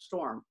horrible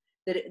storm.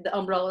 That the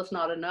umbrella is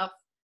not enough.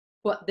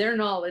 What their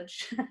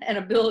knowledge and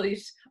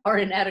abilities are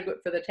inadequate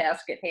for the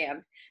task at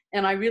hand.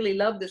 And I really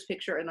love this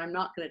picture, and I'm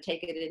not going to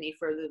take it any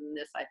further than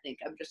this. I think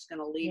I'm just going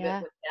to leave it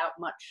without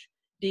much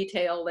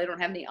detail. They don't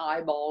have any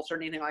eyeballs or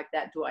anything like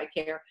that. Do I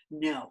care?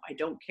 No, I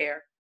don't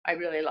care. I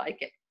really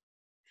like it.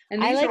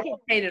 And these are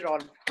all painted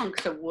on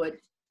hunks of wood.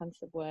 Hunks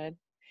of wood.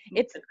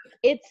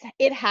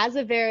 It has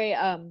a very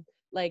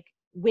like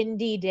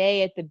windy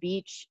day at the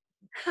beach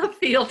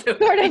feel to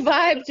sort of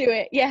vibe to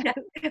it. Yeah.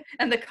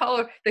 And the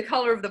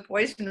color of the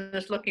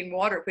poisonous looking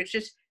water, which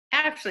is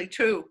actually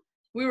true.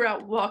 We were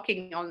out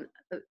walking out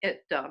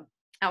at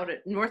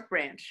North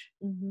Branch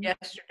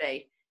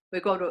yesterday. We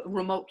go to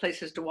remote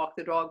places to walk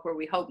the dog where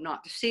we hope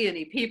not to see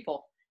any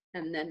people.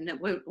 And then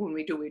when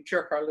we do, we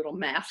jerk our little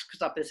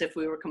masks up as if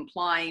we were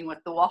complying with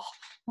the law.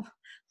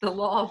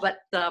 But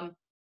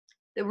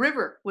the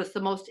river was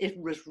it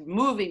was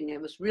moving.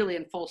 It was really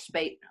in full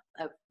spate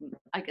of,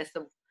 I guess,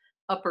 the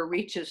upper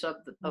reaches of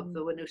the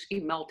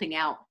Winooski melting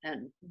out.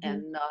 And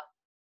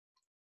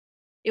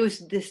it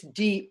was this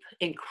deep,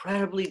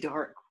 incredibly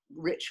dark,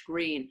 rich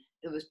green.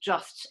 It was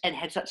just, and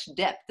had such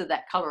depth to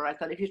that color. I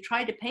thought if you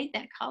tried to paint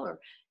that color,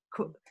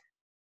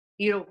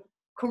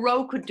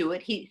 Corot could do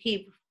it.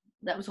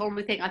 That was the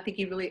only thing I think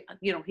he really,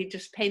 he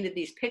just painted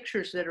these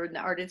pictures that are in the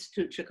Art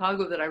Institute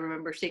Chicago that I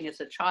remember seeing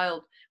as a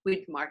child.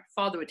 My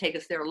father would take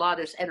us there a lot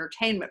as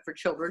entertainment for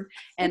children,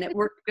 and it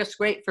worked just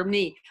great for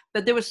me.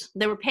 But there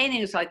were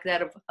paintings like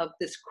that of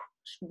this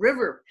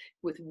river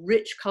with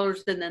rich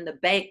colors, and then the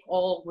bank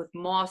all with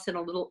moss and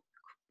a little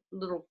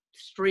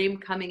stream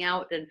coming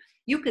out, and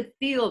you could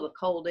feel the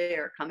cold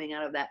air coming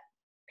out of that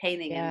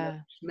painting and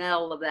the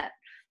smell of that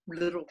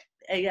little.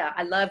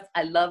 I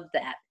love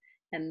that.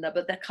 And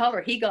but the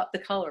color, he got the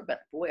color, but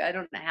boy, I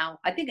don't know how.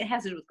 I think it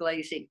has to do with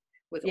glazing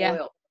with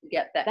oil to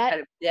get that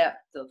kind of depth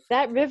of.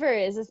 That river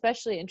is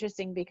especially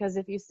interesting because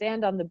if you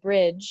stand on the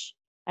bridge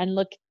and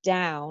look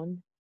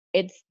down,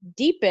 it's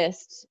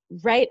deepest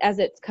right as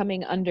it's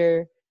coming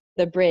under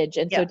the bridge.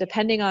 And so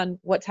depending on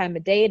what time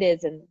of day it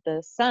is and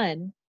the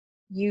sun,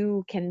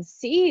 you can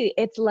see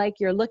it's like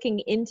you're looking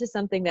into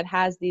something that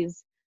has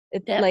these,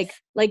 it's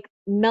like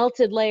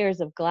melted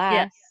layers of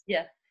glass.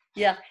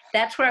 Yeah,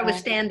 that's where I was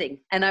standing,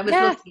 and I was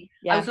looking.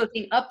 I was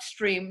looking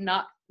upstream.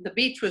 Not the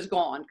beach was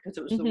gone because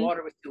it was the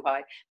water was too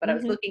high. But I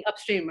was looking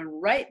upstream,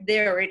 and right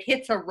there, it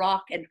hits a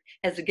rock and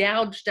has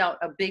gouged out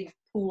a big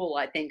pool,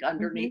 I think,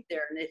 underneath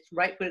there. And it's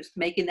right when it's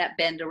making that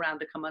bend around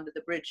to come under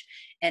the bridge.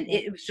 And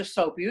it was just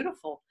so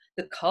beautiful.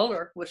 The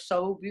color was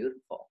so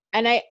beautiful.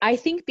 And I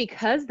think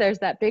because there's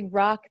that big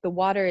rock, the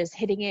water is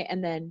hitting it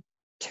and then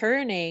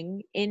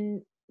turning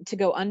in to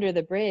go under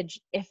the bridge.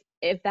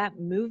 If that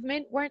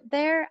movement weren't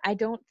there, I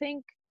don't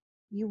think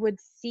you would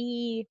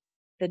see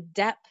the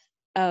depth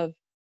of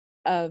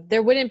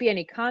there wouldn't be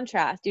any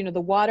contrast, you know, the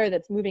water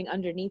that's moving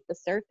underneath the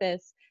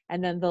surface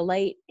and then the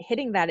light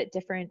hitting that at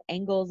different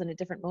angles and at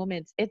different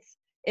moments.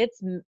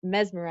 It's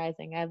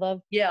mesmerizing. I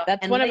love,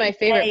 that's one of my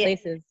favorite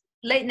places.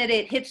 Late in the day,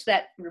 it hits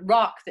that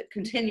rock that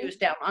continues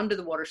down under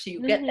the water, so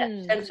you get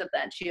that sense of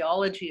that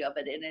geology of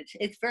it, and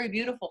it's very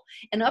beautiful.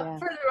 And up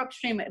further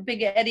upstream,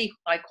 Big Eddy,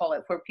 I call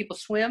it, where people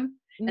swim,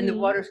 and the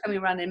water's coming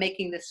around and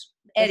making this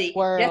eddy.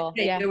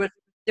 Yesterday,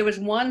 there was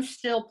one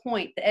still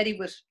point.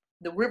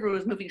 The river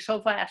was moving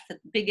so fast that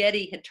Big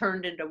Eddy had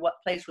turned into what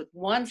place with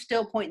one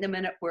still point in the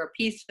minute where a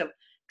piece of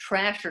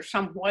trash or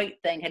some white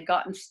thing had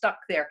gotten stuck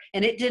there,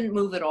 and it didn't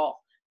move at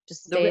all.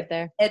 Just stayed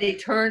there. Eddy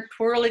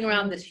twirling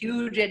around, this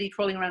huge eddy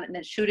twirling around it and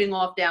then shooting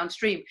off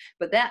downstream.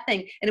 But that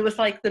thing, and it was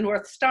like the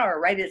North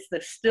Star, right? It's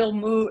the still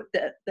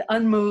the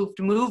unmoved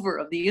mover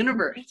of the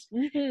universe.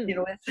 You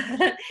know,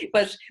 it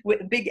was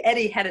Big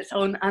Eddy had its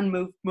own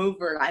unmoved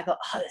mover, and I thought,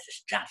 oh, this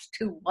is just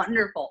too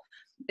wonderful.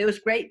 It was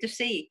great to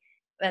see.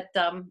 But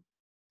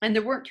and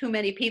there weren't too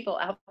many people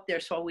out there,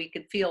 so we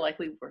could feel like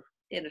we were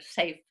in a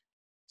safe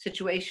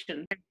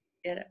situation.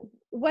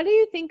 What do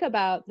you think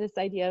about this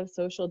idea of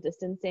social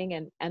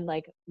distancing and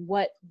like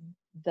what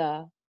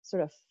the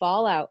sort of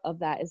fallout of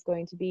that is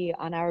going to be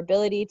on our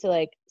ability to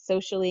like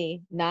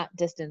socially not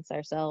distance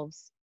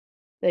ourselves?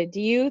 Like, do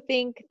you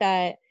think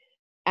that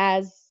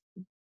as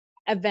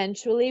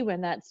eventually when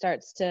that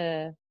starts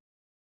to,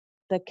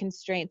 the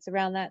constraints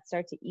around that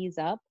start to ease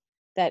up,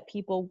 that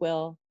people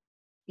will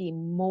be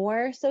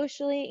more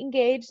socially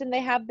engaged than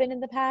they have been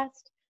in the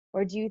past?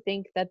 Or do you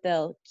think that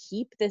they'll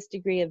keep this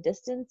degree of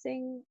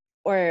distancing?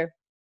 Or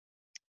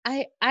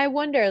I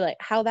wonder like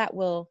how that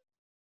will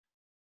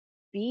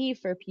be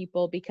for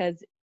people,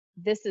 because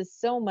this is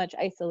so much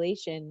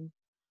isolation.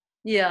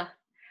 Yeah.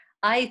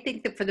 I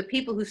think that for the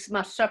people who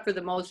must suffer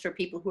the most are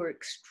people who are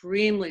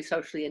extremely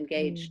socially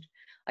engaged.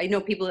 I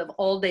know people have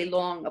all day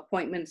long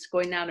appointments,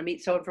 going down to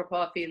meet someone for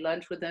coffee,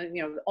 lunch with them,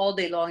 you know, all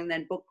day long, and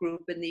then book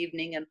group in the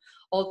evening and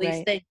all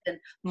these things. And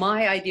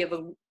my idea of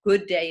a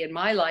good day in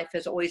my life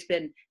has always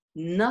been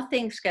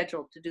nothing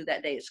scheduled to do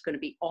that day. It's going to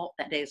be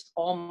that day is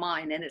all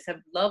mine, and it's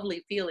a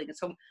lovely feeling. And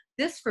so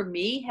this for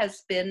me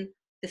has been,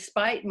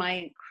 despite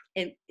my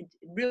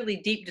really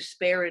deep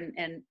despair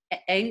and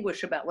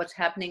anguish about what's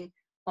happening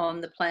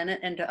on the planet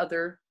and to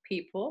other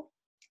people,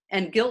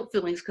 and guilt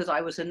feelings because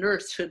I was a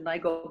nurse, shouldn't I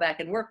go back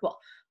and work? Well,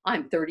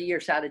 I'm 30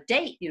 years out of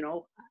date, you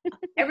know.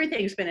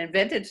 Everything's been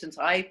invented since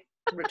I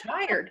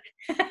retired.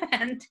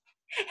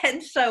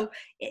 and so,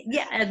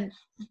 yeah,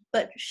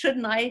 but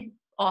shouldn't I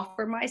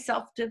offer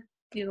myself to,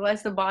 you know,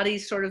 as the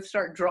bodies sort of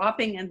start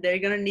dropping and they're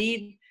going to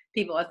need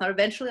people. I thought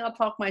eventually I'll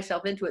talk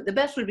myself into it. The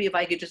best would be if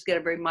I could just get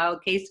a very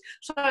mild case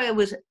so I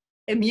was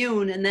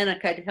immune and then I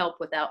could help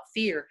without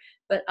fear.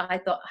 But I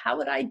thought, how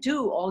would I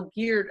do all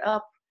geared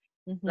up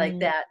like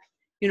that?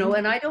 You know,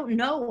 and I don't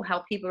know how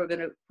people are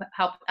going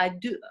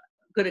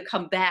to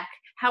come back,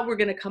 how we're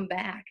going to come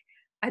back.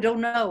 I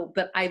don't know,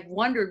 but I've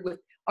wondered with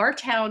our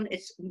town,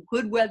 it's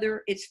good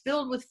weather. It's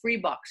filled with free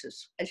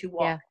boxes as you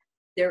walk.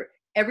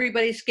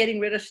 Everybody's getting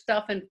rid of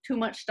stuff and too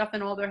much stuff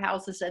in all their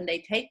houses, and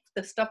they take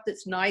the stuff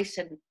that's nice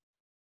and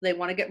they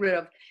want to get rid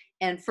of.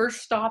 And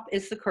first stop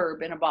is the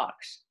curb in a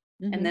box.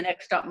 And the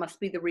next stop must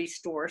be the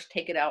restores,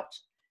 take it out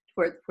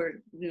where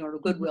you know, the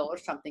Goodwill or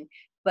something.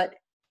 But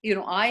you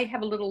know, I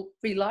have a little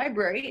free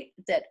library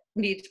that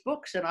needs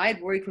books, and I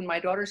had worried when my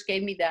daughters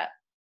gave me that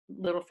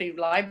little free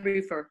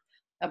library for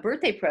a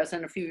birthday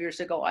present a few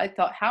years ago. I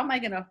thought, how am I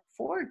going to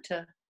afford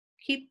to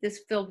keep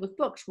this filled with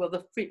books? Well,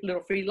 the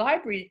little free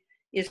library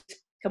is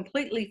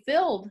completely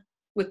filled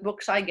with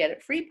books I get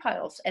at Free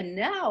Piles. And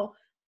now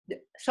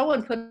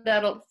someone put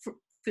out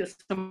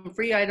some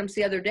free items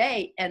the other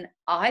day, and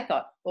I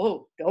thought,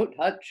 oh, don't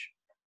touch.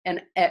 And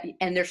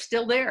they're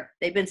still there.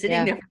 They've been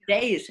sitting there for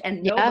days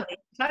and nobody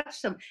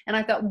touched them. And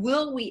I thought,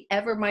 will we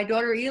ever, my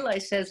daughter Eli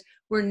says,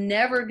 we're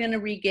never going to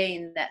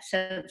regain that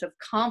sense of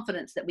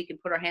confidence that we can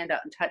put our hand out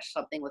and touch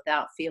something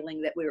without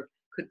feeling that we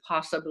could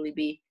possibly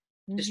be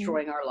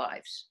destroying our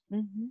lives.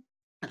 And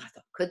I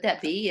thought, could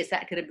that be? Is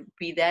that going to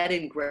be that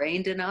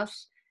ingrained in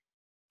us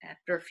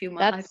after a few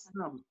months?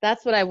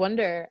 That's what I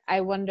wonder. I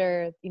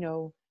wonder, you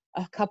know,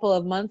 a couple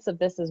of months of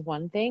this is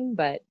one thing,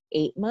 but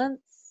 8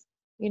 months,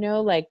 you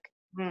know, like,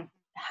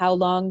 how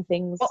long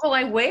things. What will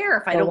I wear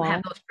if I don't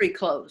have those free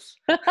clothes?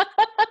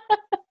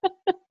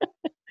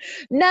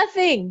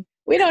 Nothing.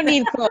 We don't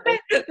need clothes.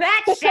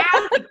 That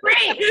sounds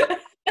great.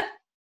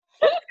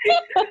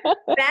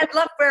 Bad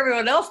luck for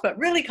everyone else, but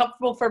really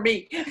comfortable for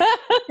me.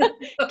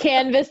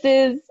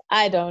 Canvases.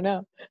 I don't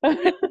know.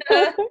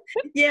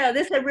 Yeah,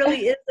 this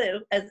really is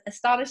an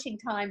astonishing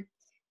time.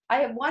 I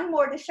have one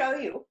more to show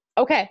you.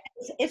 Okay.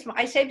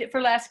 I saved it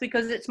for last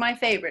because it's my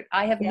favorite.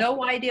 I have Yeah.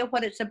 no idea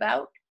what it's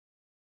about.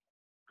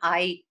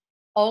 I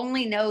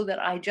only know that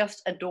I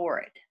just adore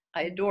it.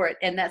 I adore it.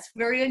 And that's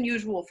very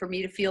unusual for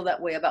me to feel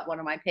that way about one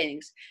of my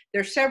paintings.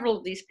 There's several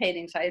of these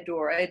paintings I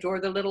adore. I adore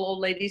the little old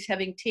ladies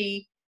having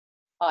tea.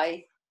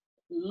 I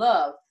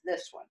love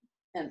this one.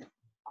 And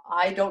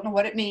I don't know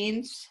what it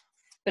means,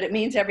 but it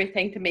means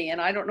everything to me. And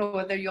I don't know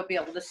whether you'll be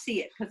able to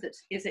see it because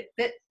is it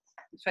fit?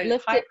 So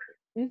Lift higher,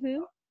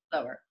 it.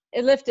 lower.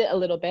 Lift it a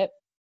little bit.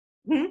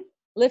 Hmm?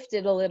 Lift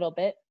it a little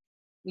bit.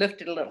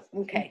 Lift it a little.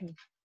 Okay. I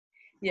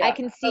Yeah.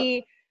 can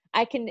see,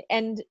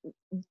 and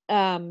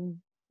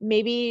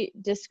maybe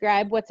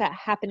describe what's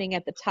happening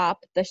at the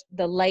top.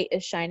 The light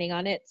is shining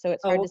on it, so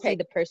it's hard to see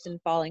the person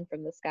falling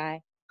from the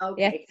sky.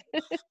 Okay.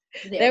 Yeah.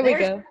 There we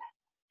go.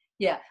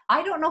 Yeah.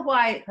 I don't know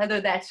why,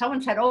 whether that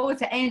someone said, oh,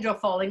 it's an angel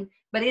falling,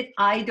 but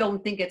I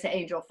don't think it's an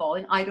angel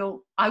falling.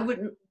 I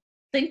wouldn't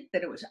think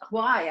that it was.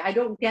 Why? I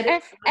don't get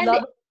it.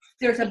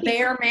 There's a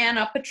bear man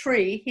up a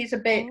tree. He's a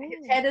bear. Oh.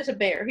 His head is a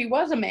bear. He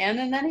was a man,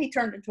 and then he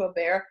turned into a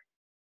bear.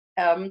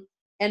 And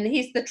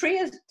the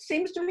tree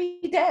seems to be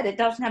dead. It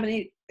doesn't have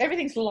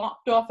everything's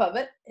locked off of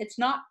it. It's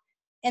not,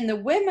 and the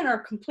women are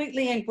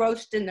completely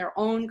engrossed in their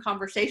own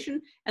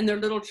conversation, and their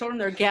little children,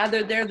 they're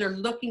gathered there, they're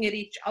looking at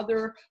each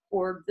other,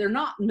 or they're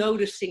not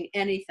noticing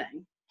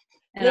anything.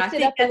 And Lift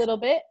it up a little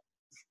bit.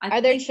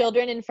 Are there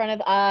children in front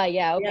of,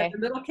 yeah, okay. Yeah, the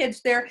little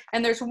kids there,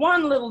 and there's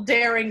one little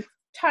daring,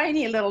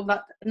 tiny little,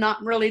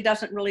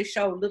 doesn't really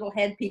show, little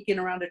head peeking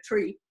around a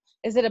tree.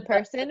 Is it a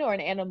person or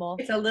an animal?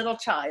 It's a little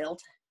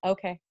child.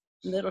 Okay.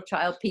 Little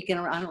child peeking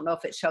around. I don't know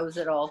if it shows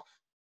it all.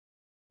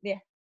 Yeah.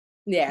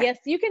 Yeah. Yes,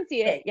 you can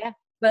see it. Yeah.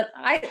 But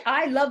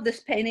I love this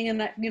painting, and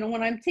that,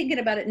 when I'm thinking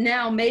about it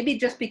now, maybe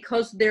just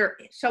because they're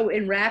so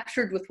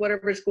enraptured with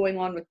whatever's going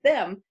on with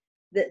them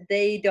that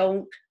they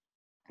don't.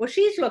 Well,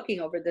 she's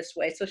looking over this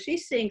way, so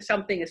she's seeing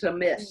something is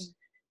amiss.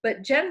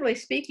 But generally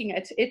speaking,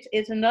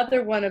 it's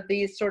another one of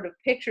these sort of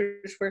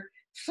pictures where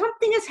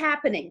something is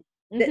happening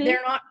that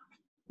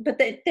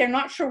they're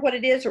not sure what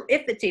it is or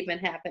if it's even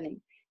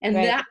happening. And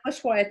that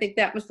was why I think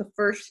that was the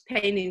first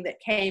painting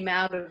that came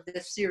out of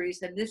this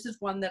series. And this is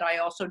one that I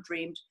also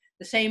dreamed.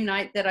 The same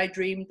night that I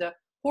dreamed the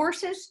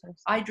horses,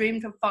 I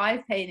dreamed of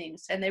 5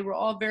 paintings, and they were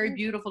all very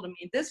beautiful to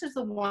me. This is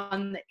the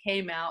one that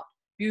came out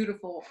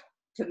beautiful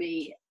to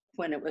me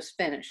when it was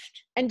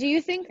finished. And do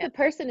you think the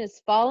person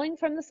is falling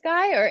from the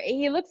sky, or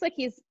he looks like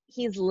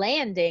he's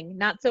landing,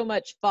 not so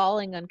much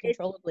falling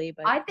uncontrollably?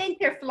 But I think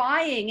they're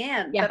flying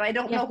in, but I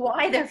don't know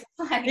why they're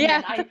flying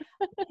in.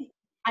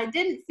 I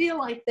didn't feel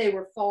like they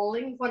were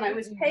falling when I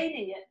was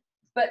painting it,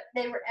 but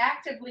they were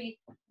actively,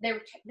 they're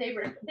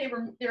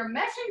a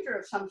messenger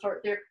of some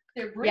sort.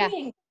 They're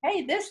bringing,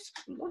 hey,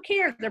 look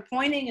here. They're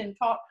pointing and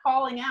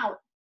calling out,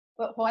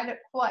 but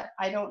what?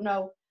 I don't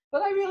know.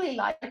 But I really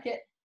like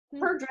it.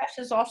 Her dress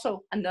is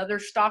also another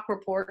stock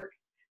report.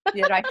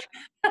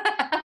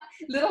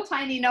 Little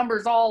tiny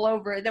numbers all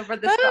over it for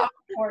the stock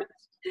reports,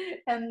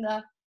 and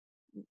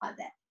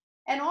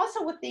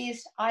also with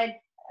these,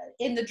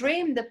 in the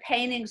dream, the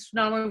paintings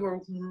not only were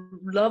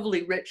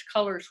lovely, rich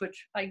colors,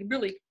 which I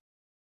really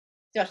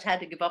just had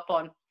to give up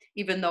on,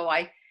 even though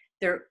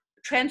they're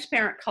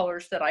transparent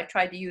colors that I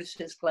tried to use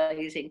as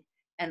glazing.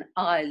 And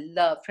I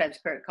love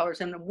transparent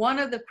colors. And one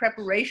of the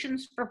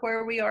preparations for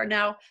where we are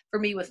now for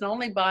me was not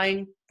only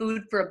buying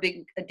food for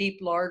a deep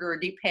larder or a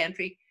deep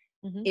pantry,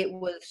 it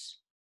was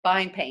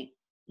buying paint.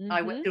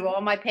 I went through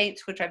all my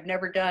paints, which I've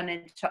never done,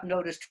 and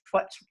noticed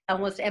what's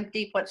almost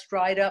empty, what's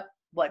dried up,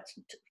 what's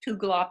too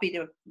gloppy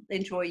to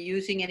enjoy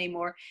using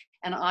anymore.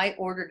 And I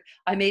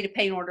made a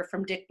paint order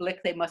from Dick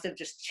Blick. They must have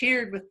just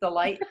cheered with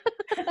delight.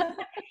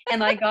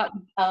 And I got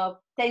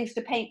things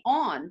to paint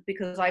on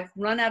because I've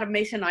run out of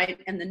Masonite,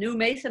 and the new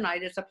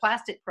Masonite is a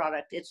plastic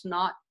product. It's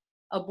not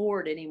a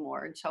board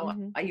anymore. And so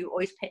I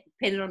always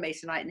painted on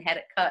Masonite and had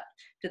it cut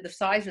to the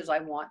sizes I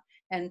want.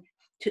 And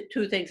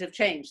two things have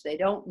changed. They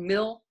don't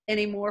mill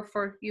anymore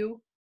for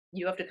you.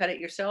 You have to cut it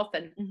yourself.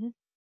 And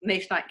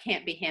Masonite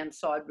can't be hand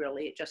sawed,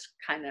 really. It just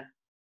kind of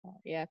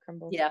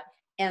crumbles. Yeah.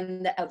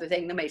 And the other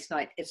thing, the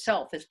Masonite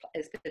itself has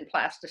been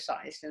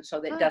plasticized, and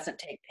so that doesn't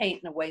take paint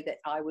in a way that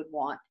I would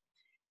want.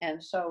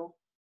 And so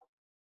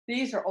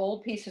these are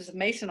old pieces of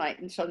Masonite.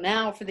 And so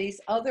now for these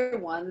other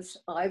ones,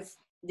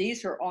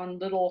 these are on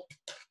little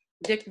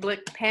Dick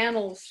Blick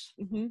panels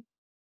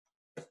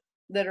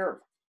that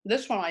are,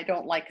 this one I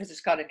don't like because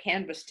it's got a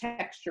canvas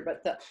texture,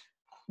 but the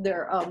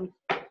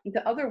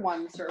other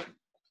ones are,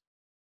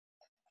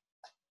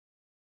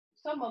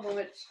 some of them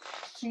it's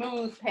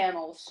smooth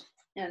panels,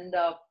 and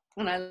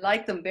I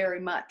like them very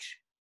much.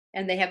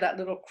 And they have that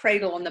little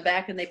cradle on the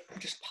back, and they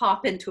just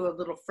pop into a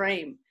little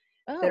frame.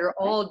 That are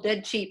all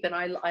dead cheap, and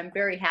I'm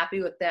very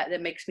happy with that.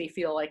 That makes me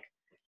feel like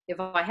if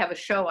I have a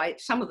show,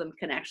 some of them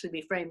can actually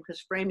be framed, because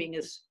framing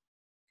is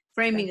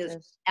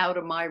out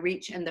of my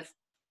reach. And the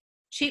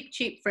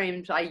cheap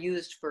frames I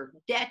used for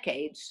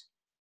decades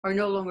are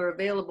no longer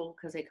available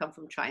because they come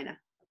from China.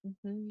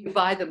 You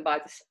buy them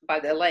by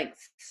the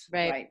lengths,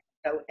 right?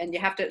 So, and you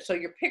have to. So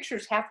your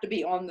pictures have to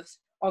be on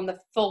the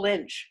full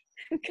inch.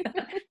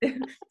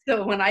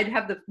 So when I'd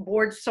have the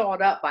board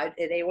sawed up,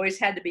 they always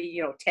had to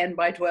be, 10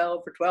 by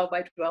 12 or 12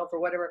 by 12 or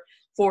whatever,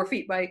 4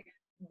 feet by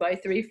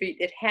 3 feet.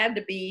 It had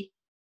to be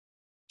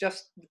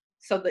just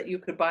so that you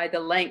could buy the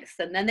lengths,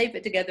 and then they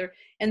fit together,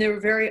 and they were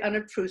very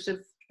unobtrusive,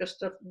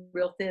 just a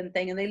real thin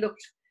thing, and it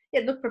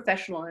looked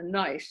professional and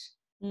nice.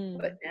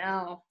 But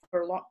now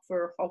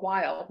for a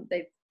while,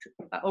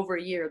 over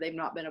a year, they've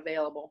not been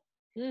available.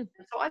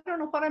 So I don't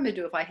know what I'm gonna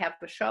do if I have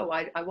a show.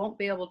 I won't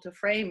be able to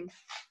frame.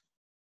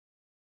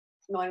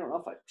 No, I don't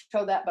know if I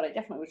show that, but I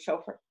definitely would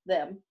show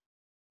them.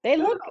 They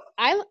look,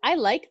 I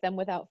like them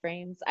without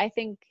frames. I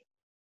think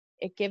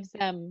it gives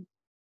them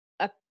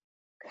a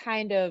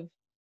kind of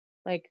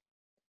like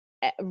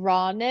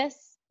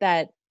rawness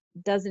that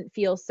doesn't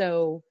feel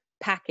so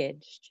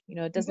packaged.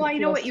 It doesn't Well, I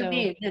know feel what you so.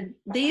 mean. And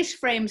these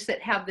frames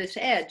that have this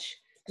edge,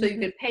 so you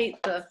can paint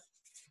the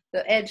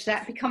edge,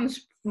 that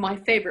becomes my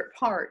favorite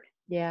part.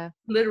 Yeah.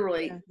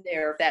 Literally Yeah.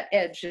 there, that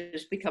edge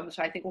just becomes,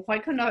 I think, well, why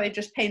couldn't I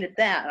just painted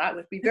that? I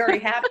would be very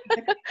happy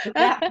with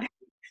that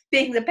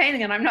being the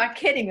painting, and I'm not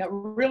kidding. It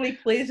really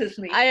pleases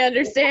me. I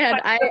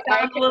understand. I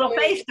found a little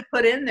face to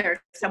put in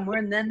there somewhere,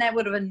 and then that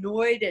would have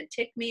annoyed and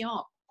ticked me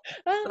off.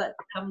 But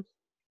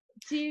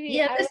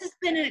this has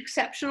been an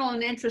exceptional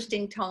and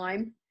interesting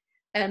time,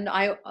 and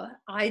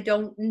I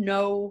don't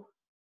know.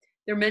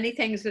 There are many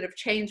things that have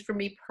changed for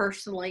me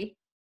personally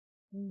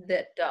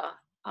that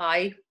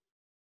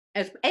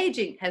as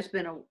aging has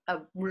been a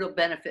real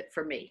benefit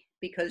for me,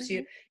 because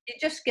you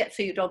just get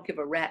so you don't give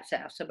a rat's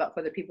ass about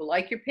whether people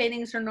like your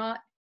paintings or not.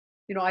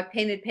 I've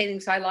painted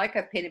paintings I like,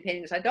 I've painted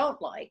paintings I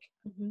don't like.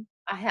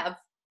 I have,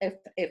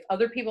 if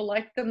other people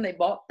like them, they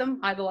bought them.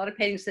 I have a lot of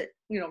paintings that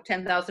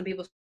 10,000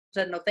 people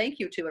said no thank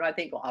you to, and I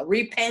think, well, I'll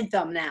repaint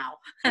them now.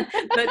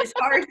 But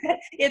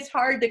it's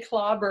hard to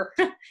clobber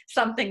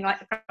something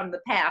like from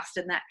the past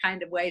in that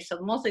kind of way. So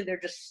mostly they're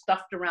just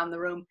stuffed around the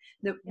room.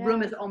 The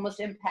room is almost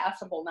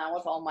impassable now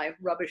with all my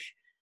rubbish.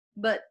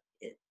 But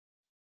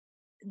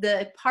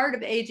the part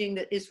of aging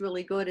that is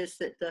really good is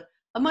that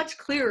a much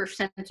clearer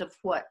sense of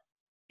what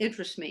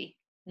interests me.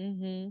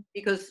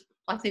 Because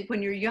I think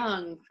when you're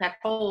young, that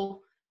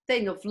whole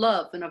thing of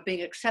love and of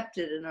being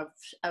accepted and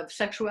of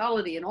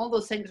sexuality and all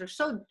those things are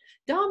so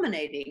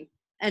dominating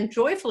and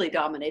joyfully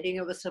dominating.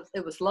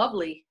 It was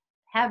lovely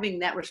having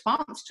that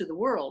response to the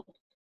world,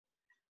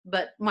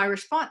 but my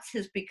response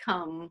has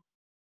become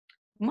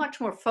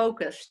much more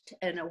focused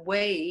in a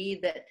way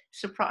that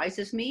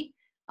surprises me.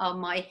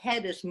 My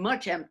head is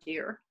much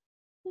emptier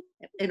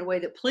in a way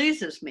that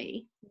pleases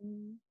me.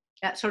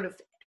 That sort of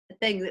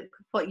thing that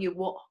what you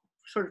will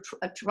sort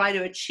of try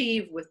to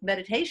achieve with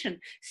meditation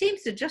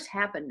seems to just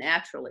happen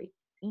naturally.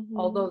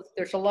 Although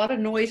there's a lot of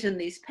noise in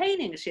these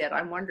paintings yet,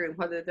 I'm wondering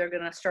whether they're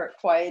going to start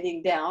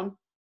quieting down.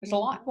 There's a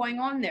lot going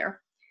on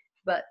there.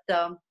 But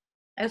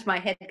as my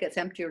head gets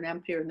emptier and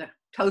emptier and the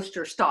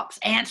toaster stops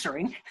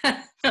answering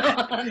and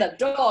the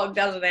dog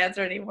doesn't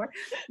answer anymore.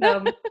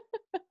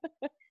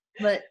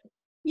 But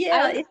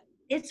yeah,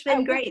 it's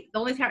been great. The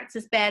only time it's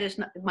as bad is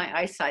my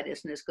eyesight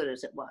isn't as good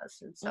as it was.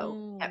 And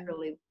so that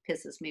really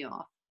pisses me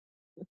off.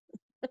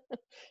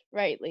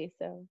 Rightly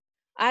so.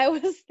 I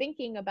was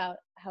thinking about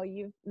how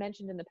you've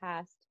mentioned in the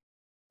past,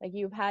 like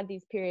you've had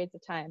these periods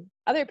of time,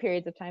 other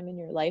periods of time in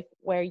your life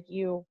where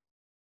you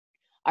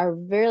are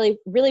really,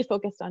 really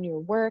focused on your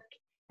work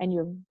and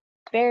you're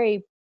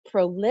very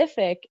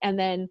prolific, and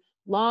then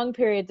long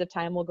periods of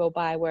time will go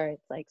by where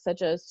it's like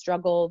such a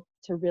struggle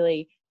to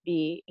really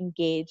be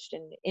engaged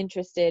and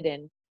interested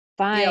and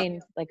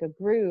find like a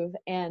groove.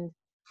 And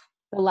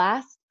the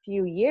last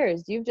few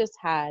years, you've just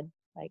had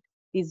like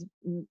these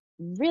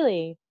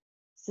really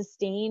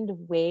sustained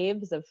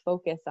waves of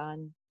focus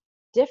on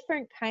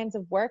different kinds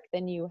of work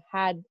than you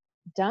had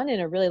done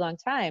in a really long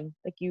time.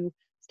 Like you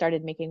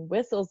started making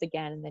whistles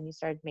again, and then you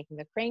started making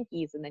the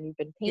crankies, and then you've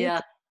been painting. Yeah,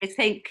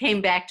 it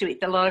came back to it.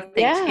 A lot of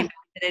things came back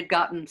that had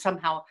gotten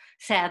somehow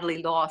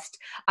sadly lost.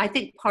 I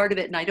think part of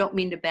it, and I don't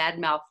mean to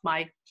badmouth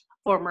my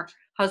former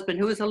husband,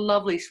 who was a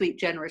lovely, sweet,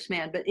 generous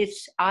man, but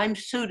I'm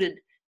suited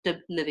to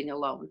living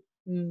alone.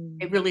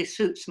 It really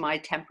suits my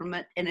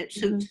temperament, and it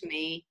suits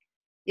me.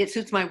 It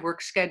suits my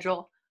work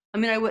schedule. I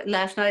mean, I went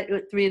last night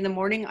at 3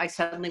 a.m. I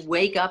suddenly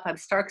wake up. I'm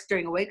stark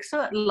staring awake.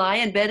 So I lie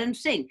in bed and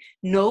sing.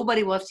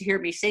 Nobody wants to hear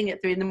me sing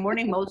at 3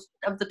 a.m. Most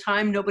of the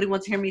time, nobody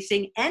wants to hear me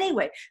sing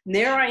anyway. And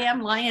there I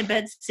am lying in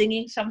bed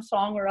singing some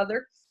song or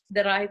other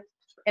that I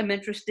am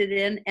interested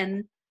in.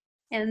 And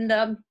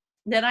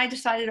then I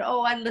decided,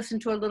 I'd listen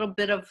to a little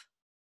bit of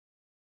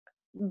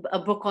a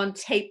book on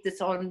tape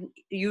that's on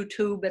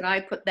YouTube, and I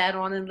put that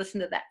on and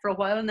listen to that for a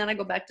while, and then I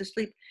go back to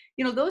sleep.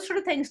 Those sort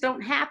of things don't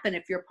happen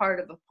if you're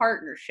part of a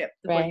partnership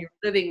where you're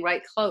living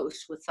right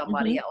close with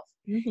somebody else.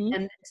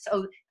 And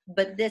so,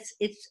 but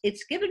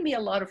it's given me a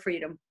lot of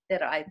freedom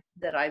that I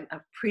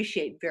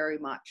appreciate very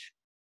much.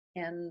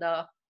 And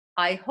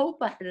I hope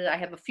that I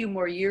have a few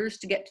more years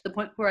to get to the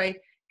point where I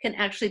can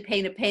actually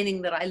paint a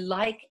painting that I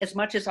like as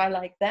much as I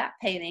like that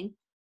painting,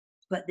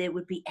 but they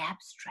would be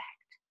abstract.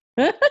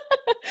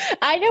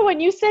 I know when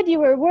you said you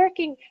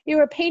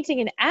were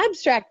painting an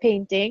abstract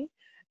painting,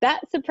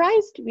 That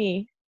surprised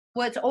me.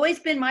 Well, it's always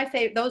been my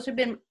favorite. Those have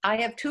been, I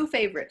have two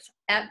favorites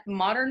at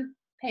modern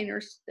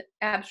painters,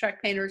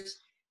 abstract painters,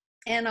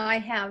 and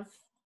I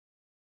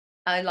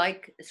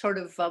like sort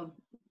of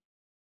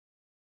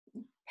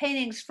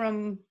paintings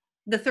from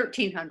the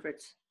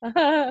 1300s.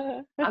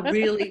 I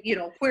really,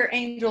 where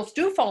angels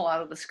do fall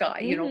out of the sky,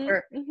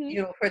 Mhm,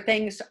 mhm. where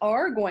things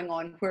are going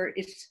on, where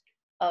it's,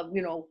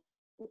 you know,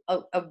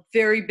 a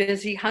very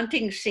busy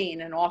hunting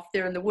scene, and off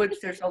there in the woods,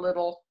 there's a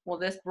little, well,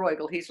 this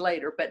Bruegel, he's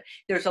later, but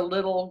there's a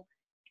little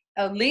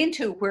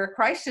lean-to where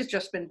Christ has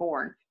just been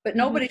born, but Mhm.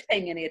 nobody's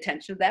paying any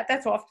attention to that.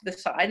 That's off to the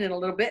side. In a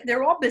little bit,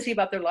 they're all busy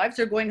about their lives.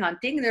 They're going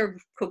hunting, they're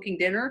cooking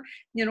dinner,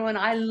 and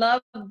I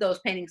loved those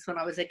paintings when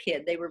I was a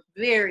kid. They were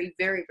very,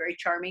 very, very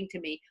charming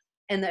to me.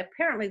 And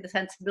apparently the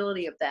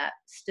sensibility of that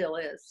still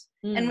is.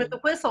 And with Mm. the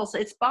whistles,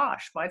 it's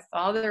Bosch. My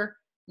father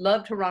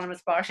loved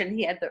Hieronymus Bosch, and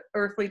he had the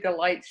Earthly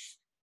Delights,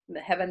 the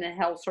Heaven and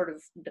Hell sort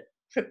of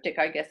triptych,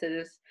 I guess it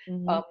is,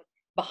 Mhm.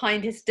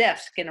 behind his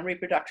desk in a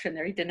reproduction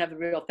there. He didn't have the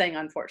real thing,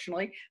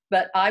 unfortunately,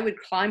 but I would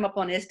climb up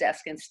on his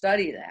desk and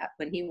study that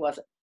when he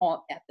wasn't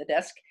at the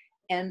desk.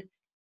 And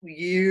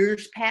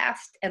years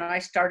passed, and I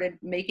started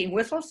making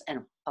whistles,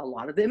 and a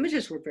lot of the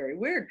images were very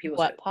weird. People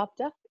said, What popped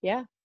up?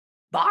 Yeah.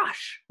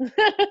 Bosch.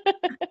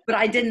 But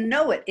I didn't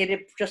know it. It had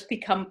just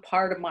become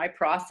part of my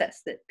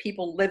process, that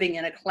people living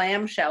in a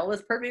clamshell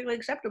is perfectly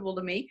acceptable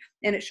to me,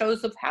 and it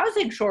shows the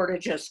housing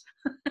shortages.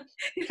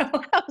 you know?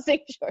 Housing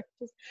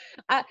shortages.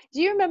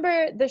 Do you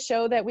remember the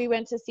show that we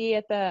went to see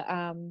at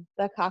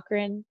the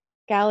Cochrane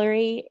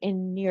Gallery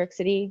in New York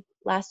City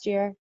last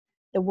year?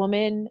 The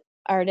woman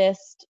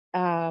artist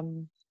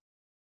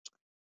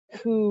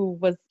who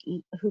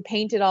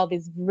painted all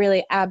these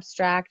really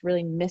abstract,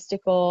 really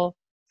mystical.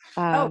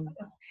 Oh, Um,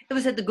 it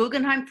was at the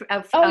Guggenheim.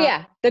 oh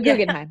yeah, the Yeah,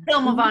 Guggenheim.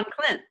 Thelma Mhm. von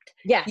Klint.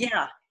 Yes.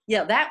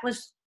 Yeah, that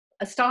was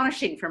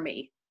astonishing for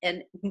me.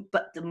 And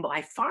but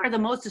by far the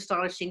most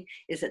astonishing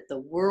is that the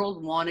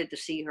world wanted to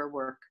see her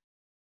work.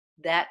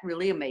 That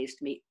really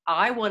amazed me.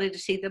 I wanted to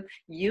see them,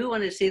 you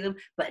wanted to see them,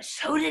 but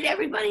so did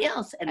everybody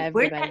else. And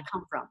where'd that Everybody.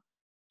 come from?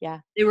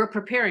 Yeah. They were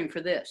preparing for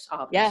this, Yeah.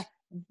 obviously.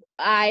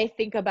 I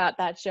think about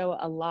that show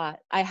a lot.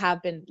 I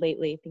have been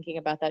lately thinking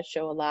about that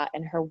show a lot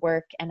and her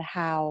work and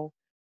how,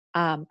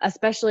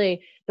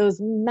 especially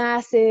those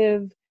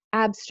massive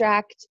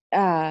abstract,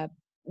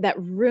 that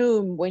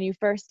room when you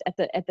first on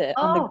the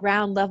Oh,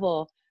 ground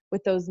level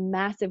with those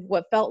massive,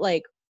 what felt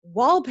like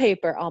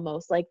wallpaper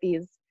almost, like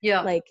these,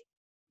 yeah, like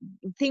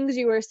things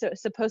you were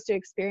supposed to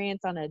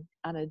experience on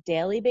a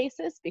daily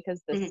basis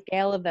because the mhm,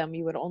 scale of them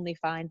you would only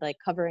find like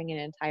covering an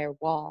entire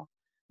wall.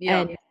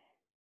 yeah.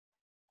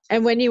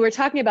 And when you were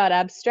talking about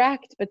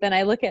abstract, but then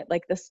I look at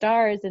like the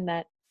stars in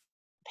that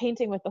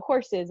painting with the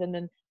horses and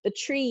then the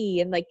tree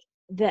and like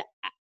the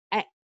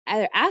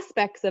other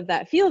aspects of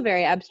that feel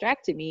very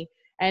abstract to me.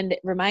 And it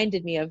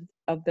reminded me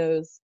of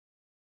those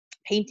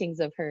paintings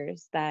of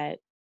hers that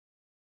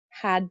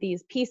had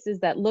these pieces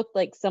that looked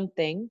like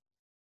something,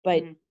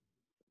 but Mhm,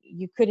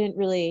 you couldn't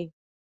really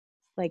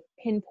like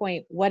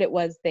pinpoint what it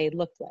was they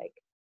looked like.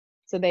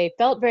 So they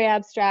felt very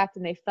abstract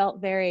and they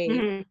felt very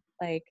mhm.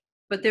 like,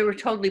 But they were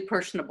totally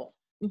personable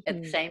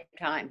at the mhm, same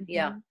time.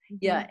 Yeah, mhm,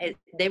 yeah. mhm.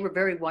 They were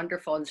very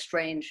wonderful and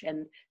strange,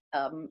 and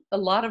a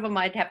lot of them,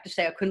 I'd have to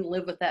say, I couldn't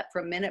live with that for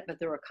a minute. But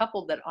there were a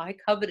couple that I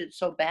coveted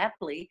so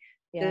badly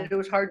Yeah. that it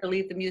was hard to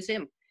leave the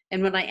museum.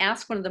 And when I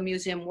asked one of the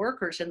museum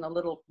workers in the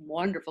little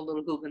wonderful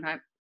little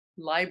Guggenheim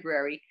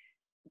library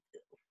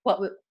what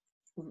were,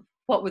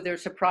 what were their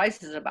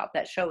surprises about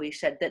that show, he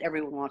said that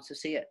everyone wants to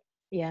see it.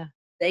 Yeah.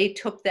 They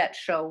took that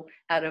show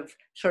out of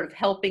sort of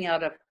helping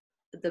out of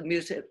the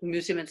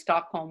museum in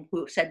Stockholm,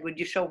 who said, would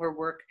you show her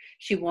work?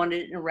 She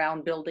wanted it in a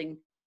round building,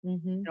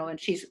 Mhm. and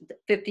she's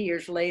 50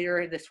 years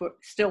later, this we're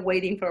still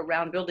waiting for a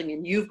round building,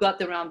 and you've got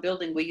the round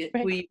building. Right.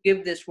 We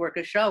give this work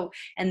a show?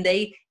 And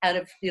they, out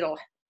of,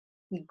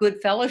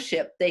 good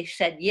fellowship, they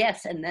said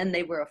yes. And then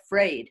they were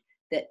afraid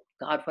that,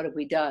 God, what have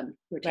we done?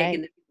 We're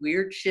taking Right. this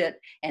weird shit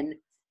and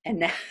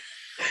now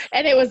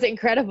And it was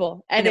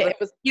incredible, and and it was it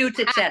was huge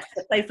success. packed.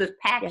 The place was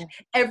packed Yeah.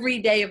 every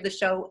day of the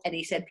show. And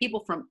he said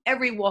people from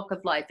every walk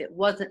of life. It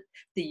wasn't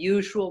the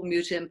usual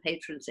museum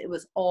patrons. It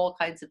was all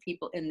kinds of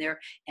people in there,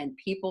 and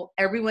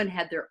everyone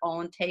had their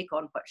own take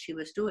on what she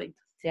was doing.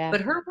 Yeah.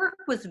 But her work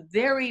was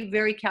very,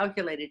 very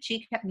calculated.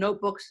 She kept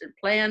notebooks and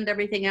planned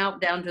everything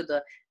out down to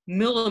the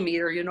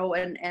millimeter,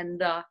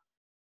 and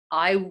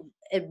I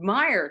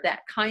admire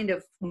that kind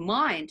of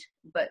mind.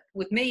 But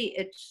with me,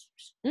 it's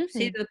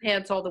seat Mhm. of the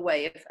pants all the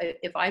way.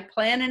 If I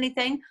plan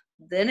anything,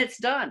 then it's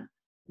done.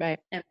 Right.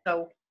 And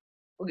so,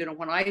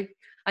 when I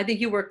think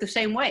you work the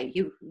same way.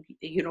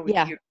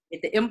 Yeah.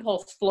 The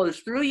impulse flows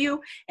through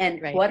you,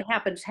 and Right. what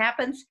happens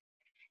happens.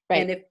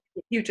 Right. And if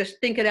you just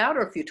think it out,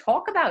 or if you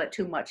talk about it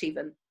too much,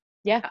 even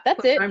Yeah,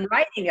 that's when it. I'm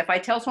writing, if I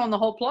tell someone the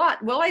whole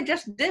plot, well, I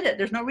just did it.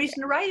 There's no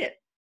reason to write it.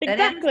 That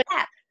ends Exactly.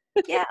 that.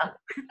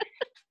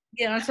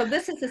 Yeah. So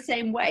this is the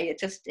same way.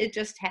 It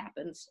just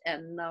happens.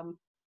 And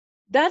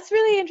That's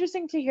really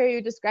interesting to hear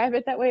you describe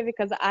it that way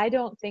because I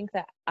don't think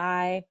that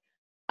I,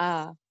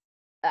 uh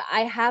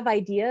I have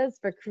ideas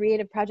for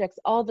creative projects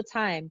all the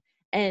time,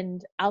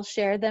 and I'll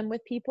share them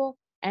with people,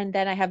 and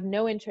then I have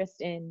no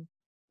interest in,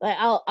 like,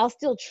 I'll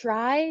still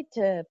try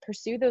to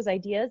pursue those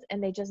ideas,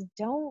 and they just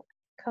don't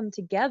come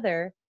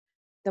together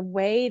the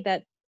way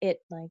that it,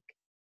 like,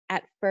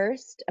 at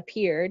first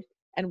appeared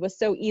and was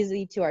so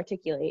easy to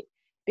articulate.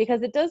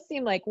 Because it does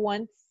seem like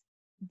once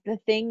the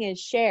thing is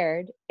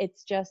shared,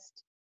 it's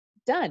just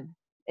done.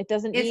 It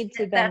doesn't It's need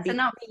to then that's be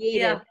enough.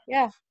 Yeah, created.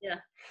 Yeah. yeah,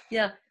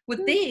 yeah. With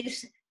Hmm.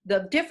 these,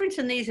 the difference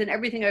in these and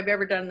everything I've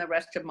ever done the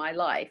rest of my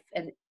life,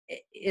 and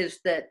is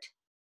that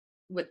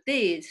with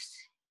these,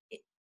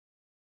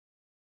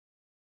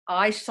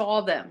 I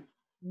saw them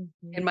in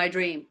Mhm. my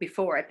dream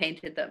before I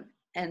painted them,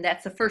 and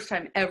that's the first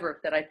time ever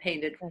that I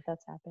painted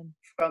That's happened.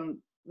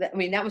 from. I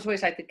mean, that was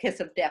always like the kiss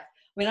of death.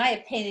 I mean, I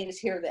have paintings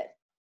here that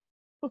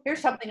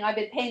here's something I've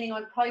been painting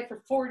on probably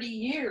for 40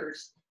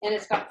 years, and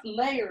it's got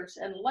layers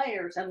and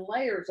layers and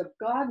layers of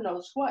God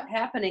knows what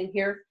happening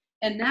here.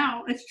 And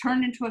now it's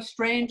turned into a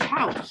strange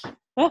house.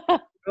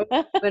 But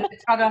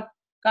it's got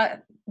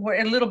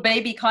a little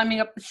baby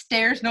climbing up the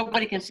stairs.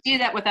 Nobody can see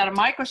that without a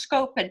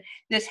microscope. And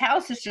this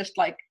house is just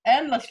like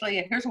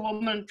endlessly. Here's a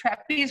woman,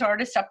 trapeze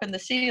artist, up in the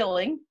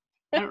ceiling.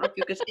 I don't know if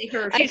you can see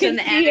her. I She's in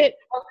can the see attic. it.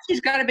 Oh,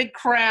 she's got a big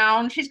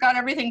crown. She's got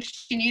everything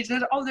she needs.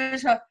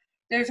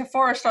 There's a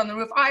forest on the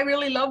roof. I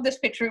really love this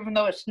picture, even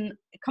though it's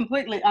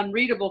completely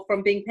unreadable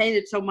from being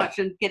painted so much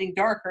and getting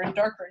darker and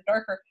darker and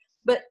darker.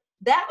 But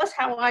that was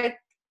how I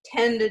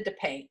tended to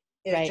paint.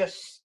 Is Right.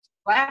 just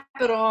slap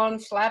it on,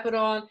 slap it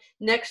on.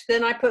 Next,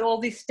 then I put all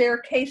these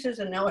staircases,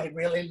 and now I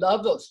really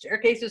love those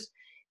staircases.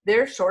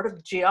 They're sort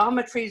of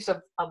geometries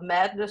of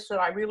madness that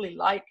I really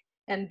like.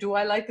 And do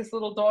I like this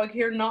little dog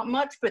here? Not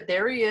much, but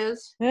there he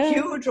is.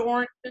 Huge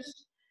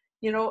oranges.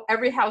 You know,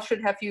 every house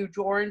should have huge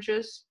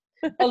oranges.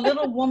 A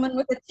little woman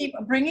with a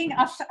teapot bringing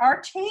us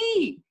our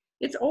tea.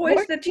 It's More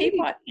always the tea.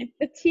 teapot. The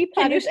Can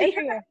teapot you is see her?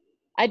 everywhere.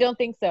 I don't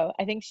think so.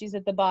 I think she's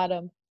at the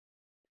bottom.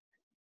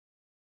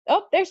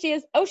 Oh, there she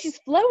is. Oh, she's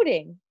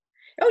floating.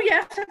 Oh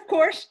yes, of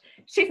course.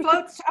 She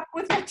floats up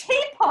with a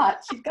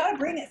teapot. She's got to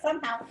bring it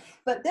somehow.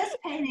 But this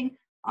painting,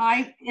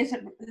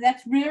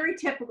 that's very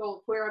typical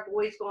of where I've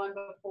always gone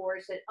before.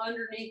 Is that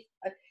underneath?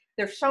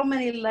 There's so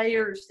many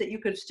layers that you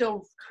could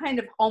still kind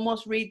of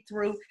almost read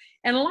through,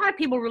 and a lot of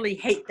people really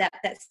hate that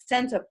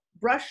sense of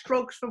brush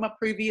strokes from a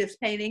previous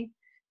painting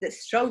that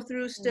show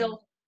through Mm.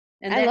 still.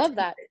 And I that's love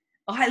that.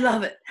 Oh, I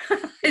love it. I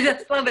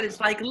just love it. It's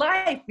like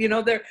life, you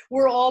know.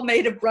 We're all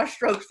made of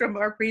brushstrokes from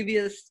our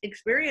previous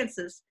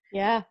experiences.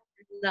 Yeah.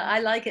 I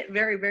like it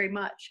very, very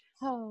much.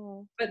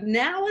 Oh. But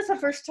now is the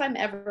first time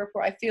ever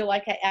where I feel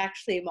like I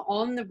actually am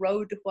on the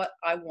road to what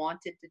I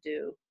wanted to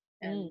do,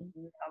 and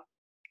Mm.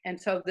 and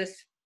so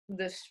this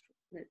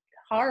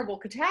horrible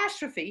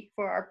catastrophe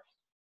for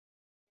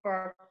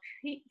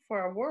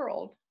our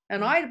world,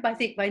 and I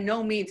think by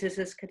no means is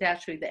this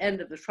catastrophe the end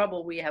of the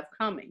trouble we have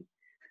coming,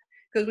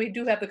 because we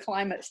do have the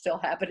climate still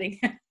happening.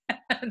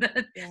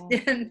 Yeah.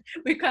 And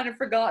we've kind of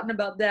forgotten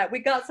about that. We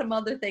got some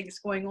other things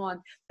going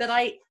on, but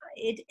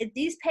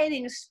these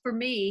paintings for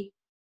me,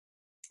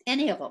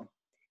 any of them,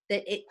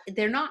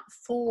 they're not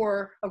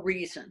for a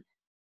reason.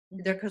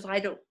 They're because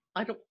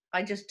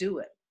I just do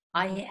it.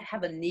 I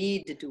have a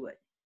need to do it.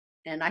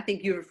 And I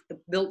think you're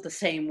built the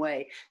same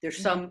way. There's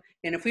some,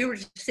 and if we were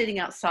just sitting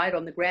outside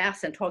on the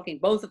grass and talking,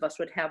 both of us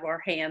would have our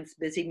hands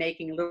busy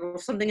making a little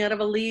something out of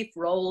a leaf,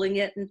 rolling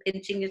it and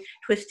pinching it,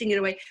 twisting it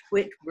away.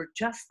 We're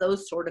just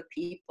those sort of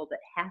people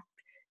that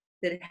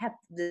have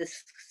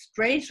this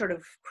strange sort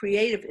of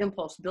creative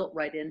impulse built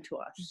right into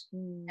us.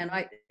 Mm. And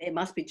it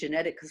must be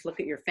genetic, because look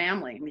at your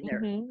family. I mean,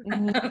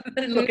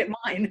 Mm-hmm. look at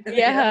mine.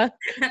 Yeah.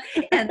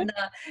 And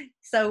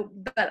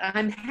but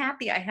I'm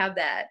happy I have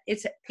that.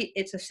 It's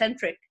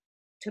eccentric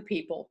to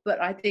people,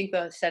 but I think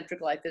the eccentric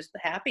life is the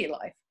happy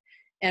life.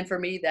 And for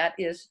me, that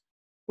is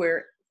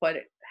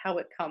how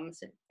it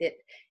comes.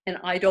 And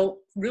I don't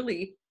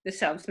really, this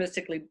sounds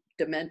mystically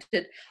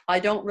demented, I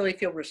don't really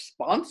feel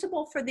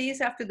responsible for these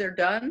after they're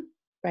done.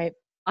 Right.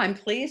 I'm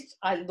pleased.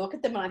 I look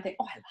at them and I think,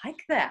 oh, I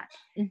like that.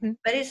 Mm-hmm.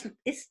 But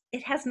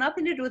it has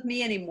nothing to do with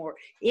me anymore.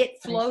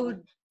 It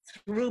flowed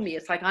through me.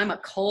 It's like I'm a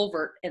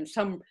culvert, and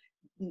some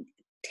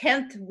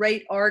 10th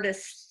rate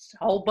artists,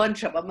 a whole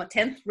bunch of them, a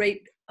 10th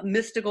rate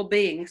mystical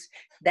beings,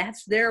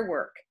 that's their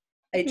work.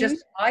 I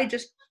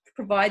just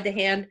provide the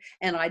hand,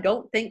 and I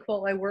don't think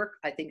while I work.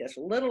 I think as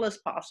little as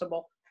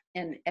possible,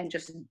 and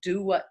just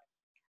do what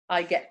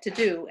I get to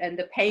do. And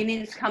the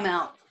paintings come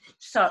out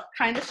so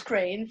kind of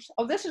strange.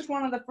 Oh, this is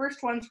one of the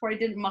first ones where I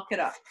didn't muck it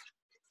up.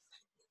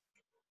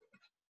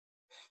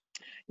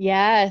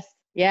 Yes.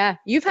 Yeah.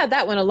 You've had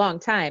that one a long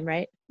time,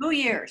 right? 2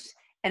 years.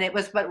 And it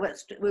was one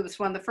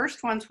of the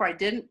first ones where I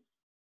didn't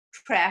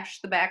trash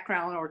the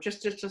background or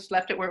just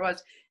left it where it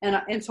was.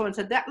 And someone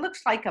said, that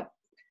looks like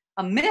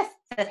a myth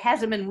that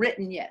hasn't been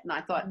written yet. And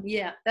I thought,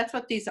 yeah, that's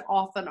what these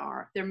often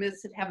are. They're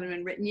myths that haven't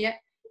been written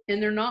yet,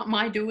 and they're not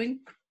my doing.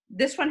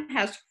 This one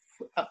has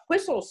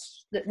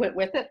whistles that went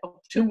with it.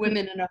 2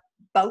 women in a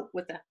boat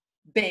with a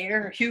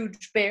bear,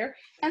 huge bear,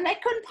 and they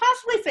couldn't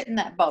possibly fit in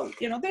that boat.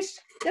 You know, the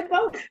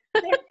boat.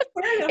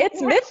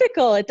 It's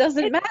mythical. It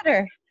doesn't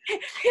matter.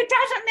 It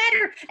doesn't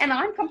matter, and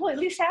I'm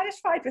completely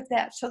satisfied with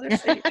that. So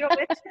there's, you know,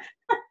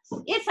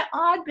 it's an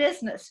odd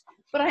business,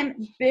 but I'm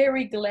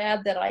very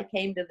glad that I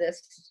came to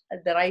this.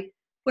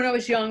 When I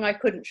was young, I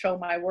couldn't show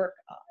my work.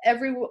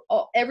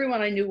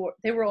 Everyone I knew,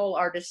 they were all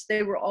artists.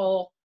 They were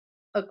all,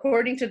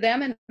 according to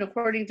them and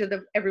according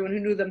to everyone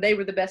who knew them, they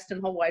were the best in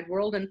the whole wide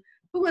world. And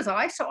who was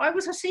I? So I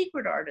was a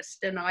secret artist,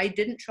 and I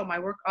didn't show my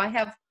work. I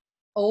have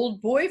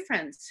old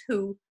boyfriends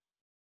who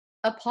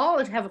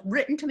have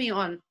written to me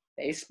on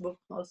Facebook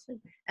mostly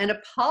and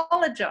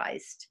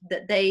apologized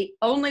that they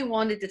only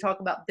wanted to talk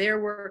about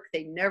their work.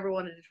 They never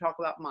wanted to talk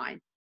about mine.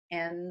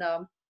 And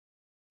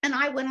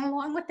I went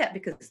along with that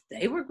because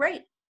they were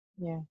great.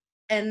 Yeah.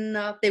 And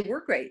they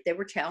were great. They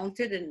were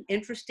talented and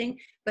interesting,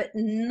 but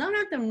none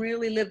of them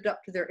really lived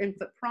up to their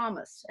infant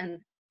promise. And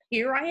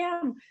here I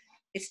am.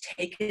 It's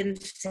taken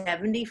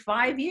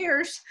 75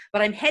 years,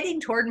 but I'm heading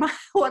toward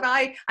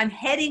I'm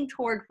heading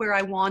toward where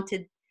I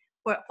wanted,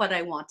 what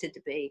I wanted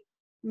to be.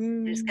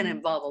 It's going to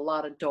involve a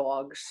lot of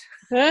dogs.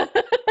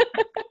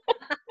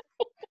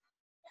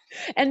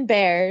 And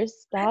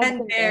bears. Dogs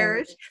and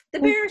bears. The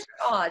bears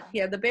are odd.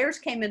 Yeah, the bears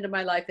came into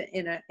my life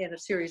in a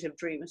series of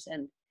dreams,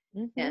 and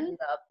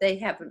they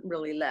haven't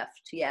really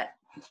left yet.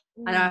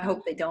 And I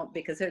hope they don't,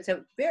 because it's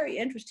a very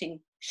interesting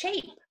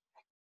shape.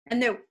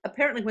 And they're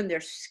apparently, when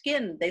they're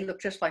skinned, they look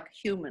just like a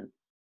human,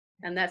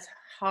 and that's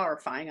a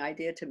horrifying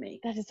idea to me.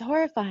 That is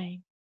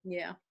horrifying.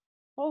 Yeah.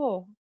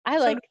 Oh, I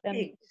like them.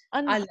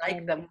 I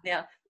like them.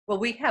 Yeah. Well,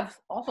 we have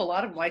also a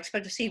lot of them. I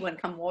expect to see one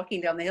come walking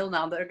down the hill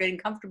now. They're getting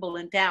comfortable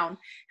in town.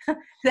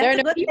 That's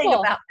a good thing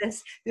about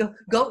this. You know,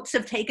 goats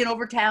have taken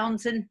over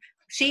towns, and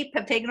sheep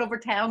have taken over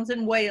towns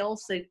in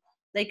Wales. They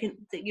can,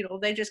 you know,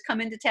 they just come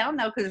into town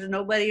now because there's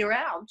nobody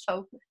around.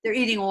 So they're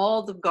eating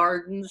all the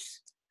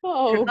gardens.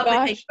 Oh,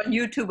 gosh. On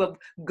YouTube of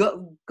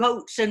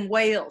goats in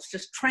Wales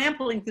just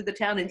trampling through the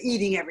town and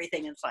eating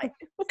everything in sight.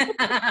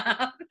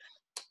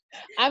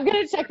 I'm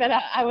going to check that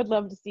out. I would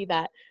love to see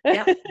that.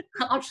 Yeah,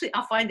 I'll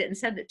find it and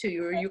send it to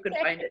you, or you can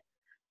find it.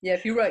 Yeah,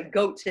 if you write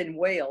goats in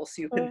Wales,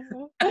 you can.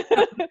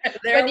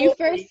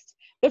 The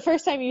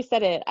first time you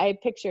said it, I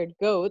pictured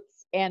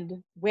goats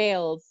and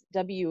whales,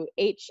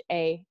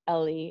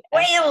 W-H-A-L-E.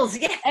 Whales,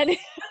 yeah. And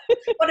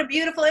what a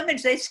beautiful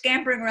image. They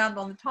scampering around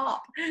on the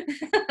top.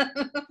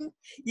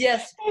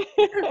 Yes.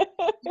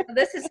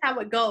 This is how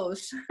it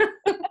goes.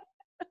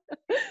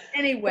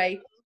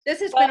 Anyway, this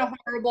has been a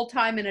horrible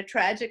time and a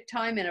tragic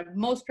time and a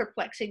most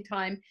perplexing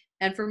time.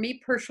 And for me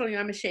personally,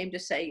 I'm ashamed to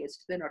say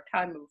it's been a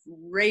time of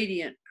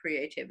radiant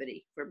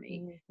creativity for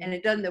me. And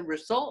the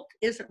result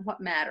isn't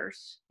what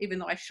matters, even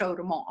though I showed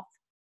them off.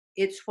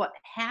 It's what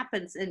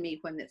happens in me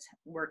when it's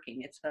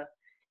working.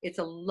 It's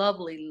a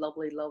lovely,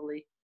 lovely,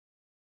 lovely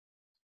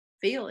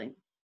feeling.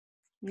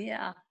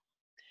 Yeah.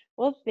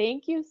 Well,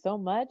 thank you so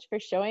much for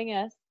showing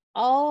us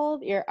all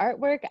your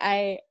artwork.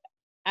 I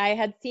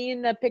had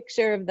seen the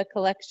picture of the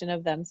collection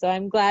of them, so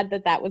I'm glad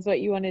that was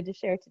what you wanted to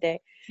share today.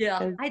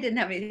 Yeah, I didn't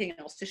have anything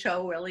else to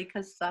show really,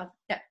 because the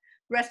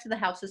rest of the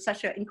house is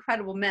such an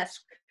incredible mess.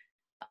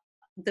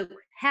 The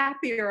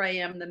happier I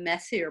am, the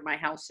messier my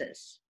house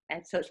is.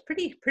 And so it's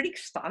pretty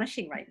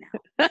astonishing right now.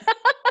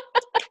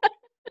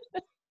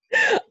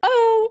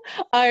 Oh,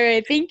 all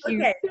right. Thank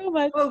you so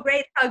much. Well,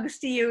 great hugs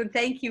to you. And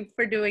thank you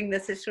for doing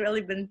this. It's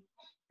been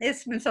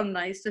so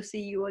nice to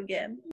see you again.